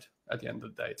upside at the end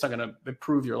of the day. It's not going to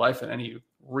improve your life in any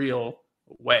real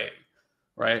way,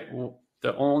 right?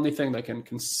 The only thing that can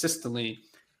consistently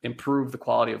improve the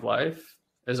quality of life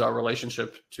is our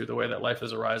relationship to the way that life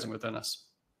is arising within us.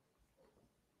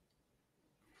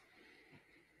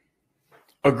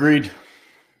 Agreed.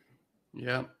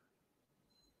 Yeah.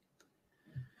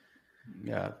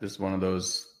 Yeah, this is one of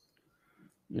those,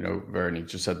 Veronique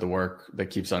just said, the work that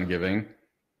keeps on giving.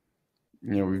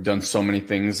 We've done so many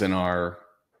things in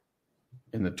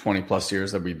the 20 plus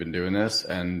years that we've been doing this.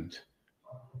 And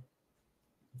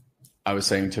I was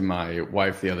saying to my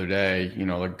wife the other day,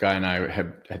 like Guy and I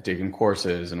had taken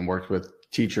courses and worked with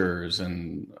teachers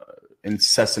and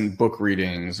incessant book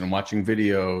readings and watching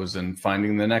videos and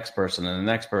finding the next person and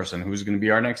the next person who's going to be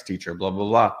our next teacher, blah, blah,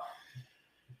 blah.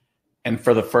 And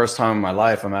for the first time in my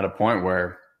life, I'm at a point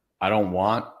where I don't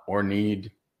want or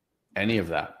need any of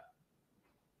that.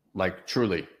 Like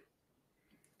truly.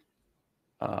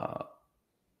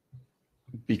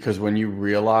 Because when you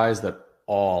realize that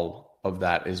all of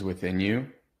that is within you,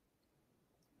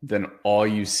 then all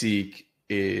you seek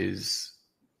is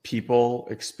people,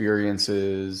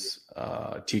 experiences,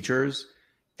 teachers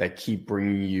that keep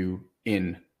bringing you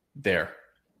in there,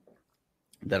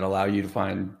 that allow you to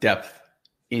find depth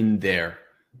in there,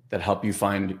 that help you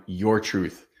find your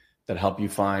truth, that help you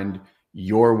find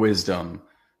your wisdom,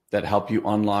 that help you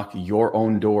unlock your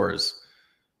own doors.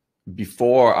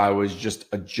 Before, I was just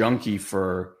a junkie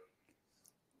for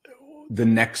the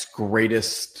next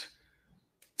greatest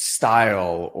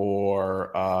style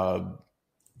or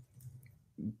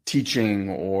teaching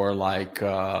or like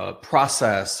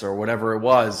process or whatever it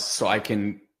was, so I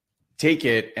can take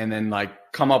it and then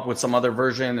like come up with some other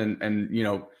version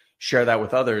and share that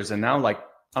with others. And now like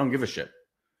I don't give a shit.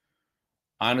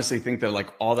 I honestly think that like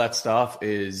all that stuff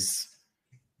is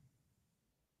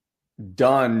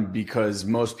done because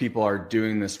most people are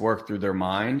doing this work through their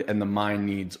mind, and the mind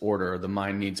needs order, the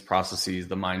mind needs processes,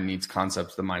 the mind needs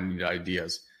concepts, the mind needs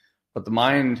ideas. But the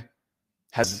mind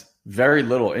has very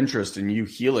little interest in you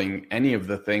healing any of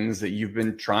the things that you've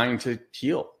been trying to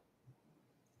heal.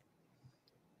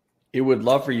 It would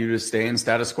love for you to stay in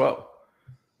status quo.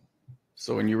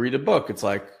 So when you read a book, it's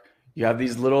like you have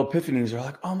these little epiphanies. You're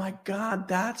like, oh my God,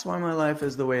 that's why my life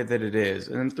is the way that it is.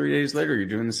 And then 3 days later, you're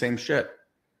doing the same shit.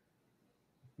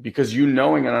 Because you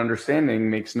knowing and understanding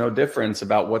makes no difference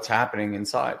about what's happening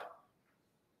inside.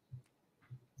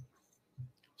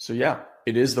 So yeah,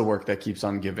 it is the work that keeps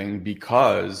on giving,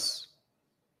 because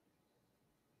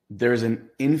there's an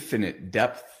infinite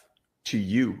depth to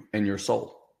you and your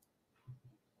soul.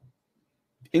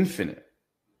 Infinite.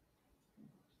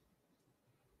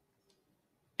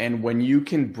 And when you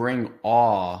can bring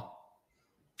awe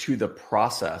to the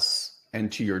process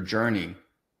and to your journey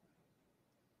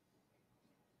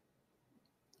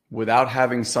without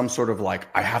having some sort of like,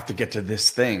 I have to get to this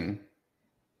thing.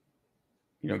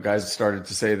 You know, guys started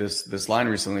to say this line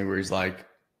recently where he's like,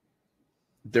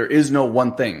 there is no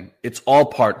one thing. It's all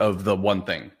part of the one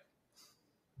thing.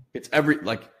 It's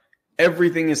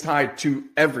everything is tied to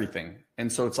everything.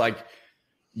 And so it's like,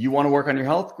 you want to work on your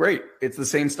health? Great. It's the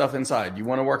same stuff inside. You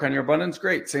want to work on your abundance?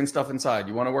 Great. Same stuff inside.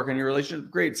 You want to work on your relationship?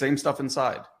 Great. Same stuff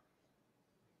inside.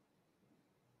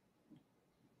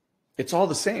 It's all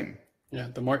the same. Yeah.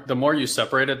 The more you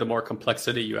separate it, the more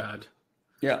complexity you add.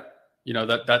 Yeah. You know,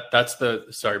 that's the,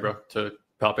 sorry, bro, to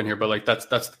pop in here, but like, that's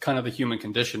kind of the human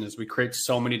condition, is we create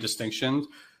so many distinctions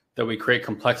that we create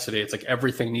complexity. It's like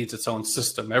everything needs its own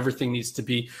system. Everything needs to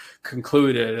be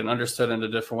concluded and understood in a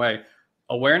different way.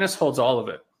 Awareness holds all of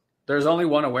it. There's only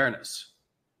one awareness.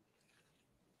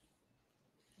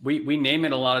 We name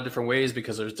it a lot of different ways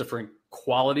because there's different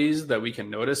qualities that we can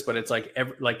notice, but it's like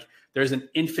there's an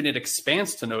infinite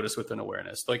expanse to notice within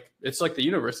awareness. Like it's like the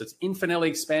universe. It's infinitely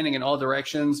expanding in all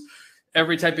directions.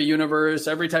 Every type of universe,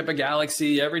 every type of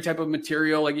galaxy, every type of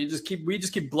material. Like we just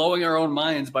keep blowing our own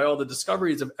minds by all the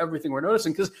discoveries of everything we're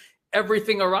noticing, because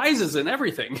everything arises in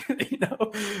everything, you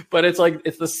know, but it's like,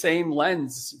 it's the same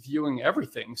lens viewing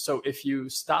everything. So if you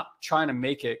stop trying to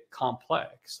make it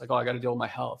complex, like, oh, I got to deal with my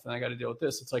health and I got to deal with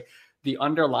this. It's like the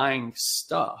underlying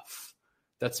stuff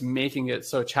that's making it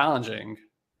so challenging.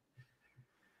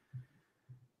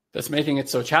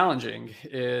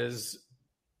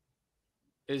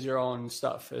 Is your own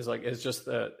stuff, is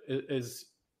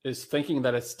thinking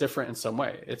that it's different in some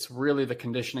way. It's really the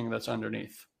conditioning that's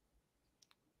underneath.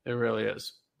 It really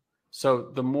is. So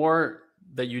the more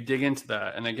that you dig into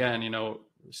that, and again, you know,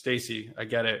 Stacy, I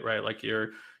get it, right? Like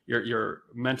your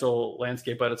mental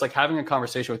landscape, but it's like having a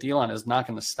conversation with Ilan is not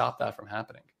going to stop that from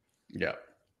happening. Yeah.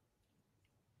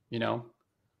 You know,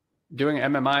 doing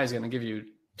MMI is going to give you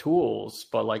tools,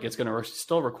 but like it's going to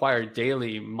still require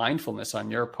daily mindfulness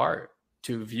on your part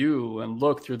to view and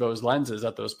look through those lenses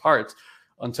at those parts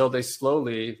until they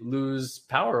slowly lose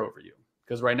power over you.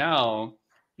 Because right now,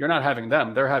 you're not having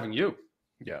them, they're having you.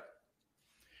 Yeah.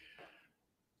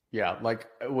 Yeah. Like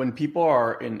when people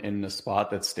are in the spot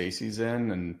that Stacy's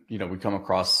in, and, you know, we come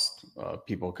across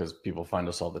people because people find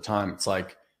us all the time. It's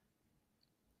like,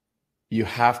 you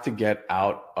have to get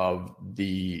out of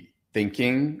the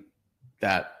thinking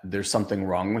that there's something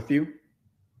wrong with you.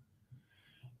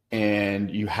 And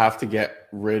you have to get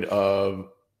rid of,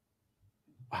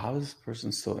 how is this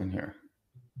person still in here?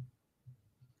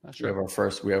 Not sure.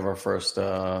 We have our first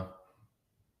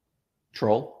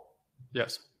troll.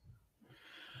 Yes.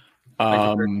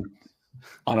 On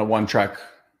a one-track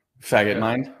faggot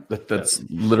mind. That's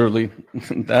literally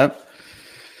that.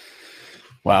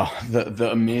 Wow, the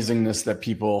amazingness that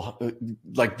people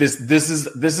like this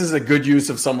is a good use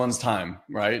of someone's time,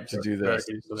 right? To do this.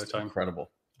 It's incredible.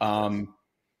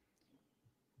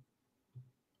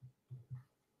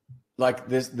 Like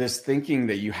this thinking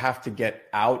that you have to get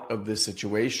out of this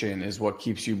situation is what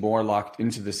keeps you more locked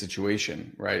into the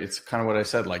situation, right? It's kind of what I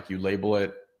said, like you label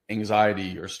it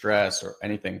anxiety or stress or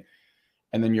anything,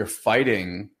 and then you're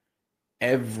fighting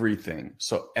everything.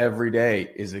 So every day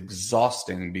is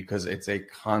exhausting because it's a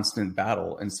constant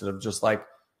battle instead of just like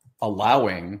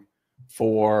allowing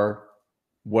for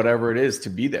whatever it is to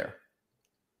be there,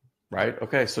 right?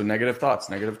 Okay, so negative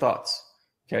thoughts.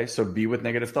 Okay, so be with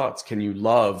negative thoughts. Can you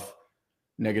love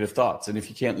negative thoughts? And if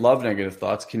you can't love negative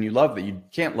thoughts, can you love that you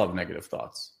can't love negative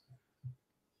thoughts?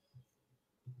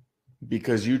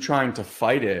 Because you trying to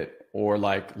fight it or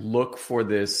like look for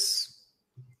this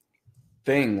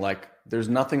thing, like there's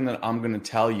nothing that I'm going to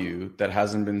tell you that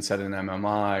hasn't been said in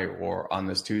MMI or on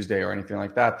this Tuesday or anything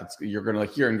like that, that's you're going to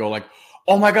like hear and go like,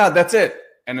 oh my God, that's it.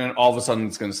 and then all of a sudden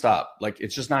it's going to stop. Like,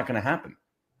 it's just not going to happen.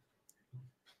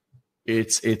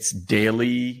 It's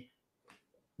daily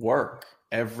work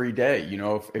every day. You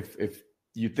know, if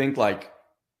you think like,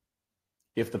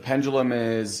 if the pendulum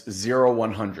is 0,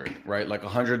 100, right? Like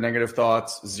 100 negative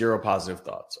thoughts, 0 positive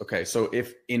thoughts. Okay. So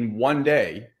if in one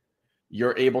day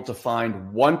you're able to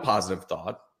find one positive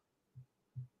thought,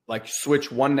 like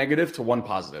switch one negative to one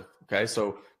positive. Okay.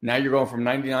 So now you're going from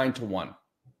 99 to 1.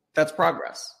 That's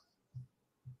progress.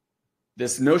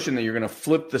 This notion that you're going to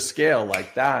flip the scale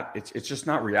like that, it's just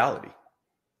not reality.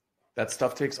 That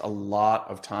stuff takes a lot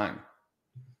of time.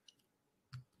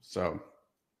 So,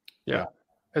 yeah.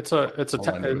 It's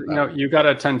you know, you got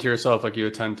to attend to yourself like you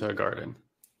attend to a garden.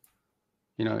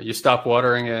 You know, you stop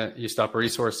watering it, you stop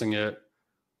resourcing it,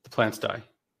 the plants die.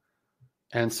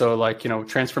 And so, like, you know,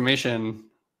 transformation,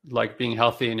 like being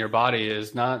healthy in your body,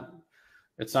 it's not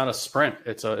a sprint.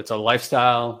 It's a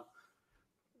lifestyle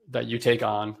that you take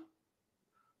on,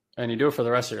 and you do it for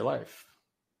the rest of your life.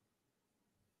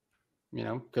 You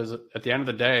know, because at the end of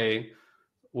the day,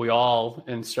 we all,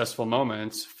 in stressful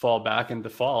moments, fall back and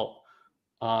default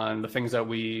on the things that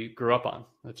we grew up on.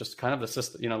 It's just kind of the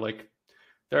system, you know, like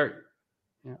I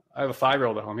have a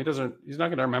 5-year-old at home. He's not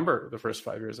going to remember the first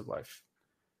 5 years of life.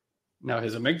 Now,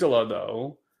 his amygdala,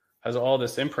 though, has all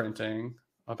this imprinting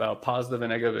about positive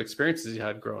and negative experiences he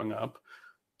had growing up.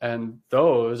 And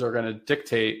those are going to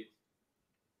dictate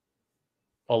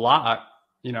a lot,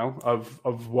 you know,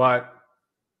 of what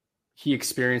he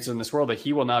experiences in this world that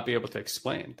he will not be able to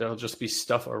explain. There'll just be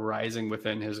stuff arising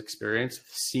within his experience,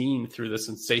 seen through the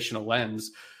sensational lens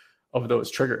of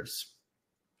those triggers.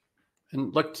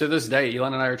 And look, to this day,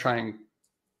 Ilan and I are trying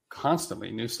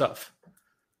constantly new stuff.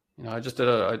 You know, I just did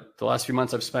the last few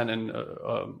months I've spent in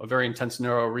a very intense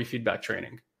neuro refeedback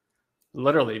training,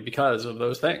 literally because of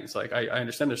those things. Like, I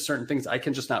understand there's certain things I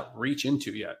can just not reach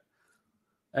into yet.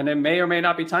 And it may or may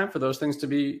not be time for those things to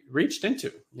be reached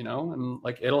into, you know, and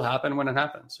like, it'll happen when it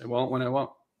happens. It won't when it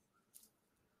won't.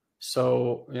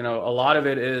 So, you know, a lot of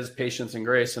it is patience and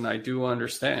grace. And I do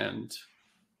understand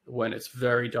when it's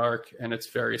very dark and it's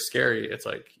very scary, it's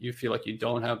like, you feel like you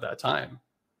don't have that time.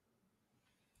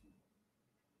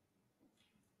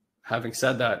 Having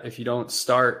said that, if you don't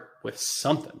start with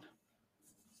something,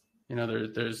 you know,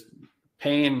 there's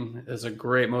pain is a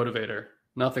great motivator.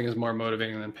 Nothing is more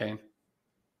motivating than pain.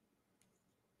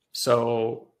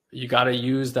 So you got to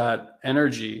use that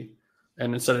energy,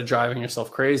 and instead of driving yourself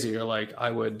crazy, you're like,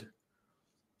 I would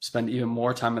spend even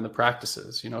more time in the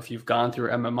practices. You know, if you've gone through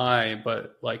MMI,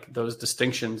 but like those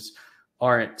distinctions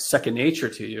aren't second nature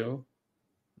to you,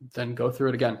 then go through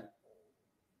it again.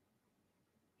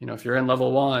 You know, if you're in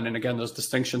level 1 and again, those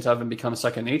distinctions haven't become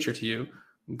second nature to you,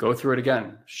 go through it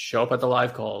again. Show up at the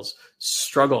live calls,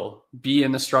 struggle, be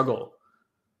in the struggle.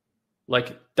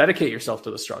 Like, dedicate yourself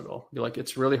to the struggle. You're like,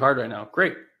 it's really hard right now.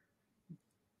 Great.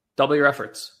 Double your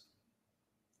efforts.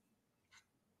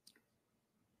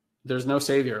 There's no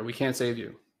savior. We can't save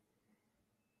you.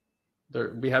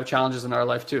 We have challenges in our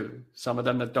life too. Some of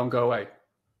them that don't go away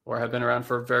or have been around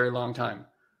for a very long time.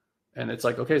 And it's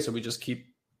like, okay, so we just keep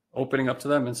opening up to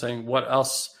them and saying, what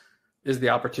else is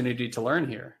the opportunity to learn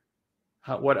here?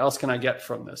 What else can I get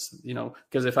from this? You know,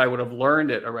 because if I would have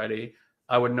learned it already,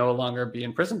 I would no longer be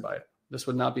imprisoned by it. This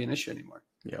would not be an issue anymore.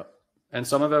 Yeah. And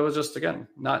some of it was just, again,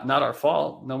 not our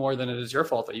fault, no more than it is your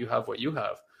fault that you have what you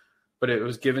have. But it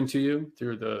was given to you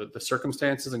through the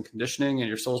circumstances and conditioning and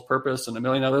your soul's purpose and a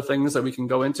million other things that we can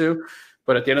go into.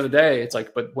 But at the end of the day, it's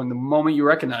like, but when the moment you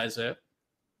recognize it,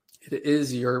 it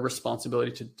is your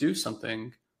responsibility to do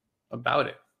something about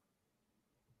it.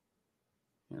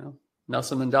 You know,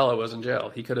 Nelson Mandela was in jail.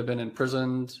 He could have been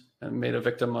imprisoned and made a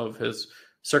victim of his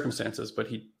circumstances, but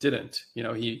he didn't. You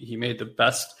know, he made the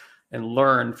best and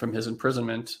learned from his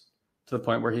imprisonment to the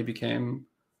point where he became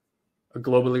a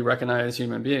globally recognized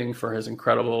human being for his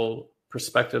incredible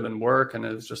perspective and work. And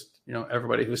it was just, you know,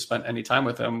 everybody who spent any time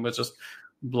with him was just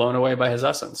blown away by his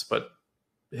essence. But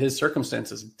his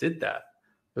circumstances did that.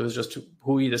 It was just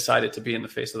who he decided to be in the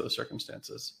face of those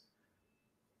circumstances.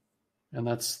 And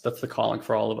that's the calling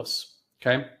for all of us.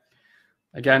 Okay.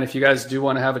 Again, if you guys do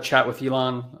want to have a chat with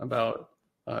Ilan about,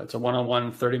 it's a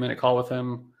one-on-one 30-minute call with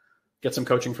him, get some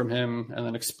coaching from him, and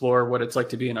then explore what it's like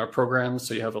to be in our programs.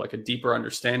 So you have like a deeper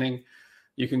understanding.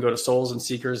 You can go to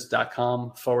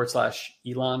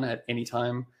soulsandseekers.com/Ilan at any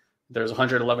time. There's a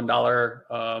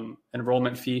 $111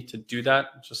 enrollment fee to do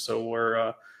that, just so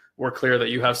we're clear that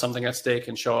you have something at stake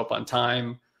and show up on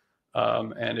time.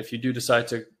 And if you do decide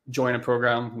to join a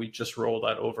program, we just roll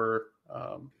that over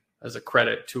as a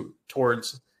credit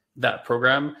towards that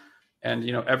program. And,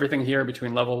 you know, everything here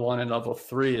between level 1 and level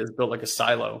 3 is built like a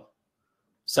silo.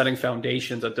 setting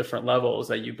foundations at different levels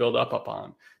that you build up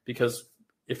upon. Because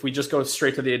if we just go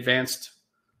straight to the advanced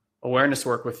awareness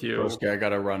work with you, I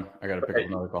gotta run. I gotta pick up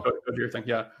another call. Go do your thing.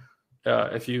 Yeah.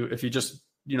 If you just,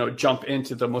 jump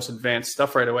into the most advanced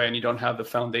stuff right away and you don't have the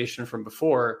foundation from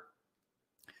before,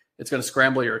 it's going to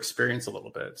scramble your experience a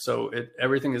little bit. So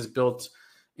everything is built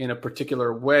in a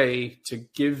particular way to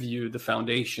give you the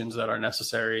foundations that are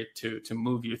necessary to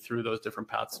move you through those different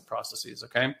paths and processes.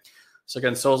 Okay. So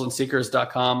again,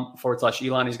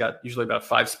 soulsandseekers.com/Ilan. He's got usually about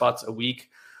 5 spots a week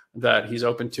that he's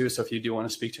open to. So if you do want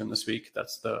to speak to him this week,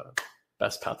 that's the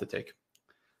best path to take.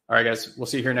 All right, guys, we'll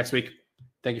see you here next week.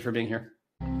 Thank you for being here.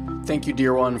 Thank you,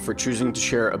 dear one, for choosing to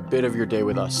share a bit of your day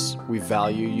with us. We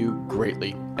value you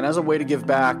greatly. And as a way to give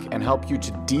back and help you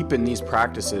to deepen these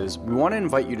practices, we want to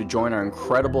invite you to join our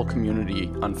incredible community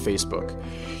on Facebook.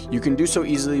 You can do so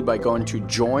easily by going to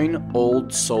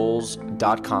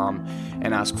joinoldsouls.com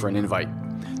and ask for an invite.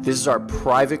 This is our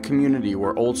private community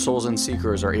where old souls and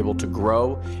seekers are able to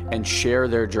grow and share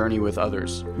their journey with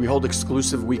others. We hold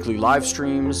exclusive weekly live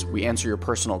streams, we answer your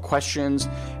personal questions,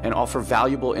 and offer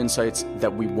valuable insights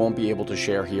that we won't be able to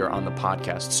share here on the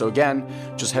podcast. So again,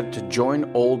 just head to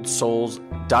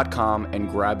joinoldsouls.com and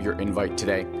grab your invite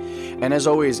today. And as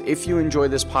always, if you enjoy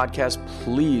this podcast,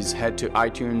 please head to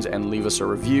iTunes and leave us a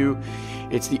review.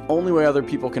 It's the only way other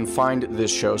people can find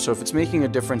this show. So if it's making a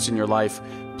difference in your life,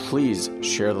 please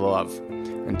share the love.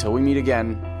 Until we meet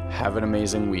again, have an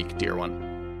amazing week, dear one.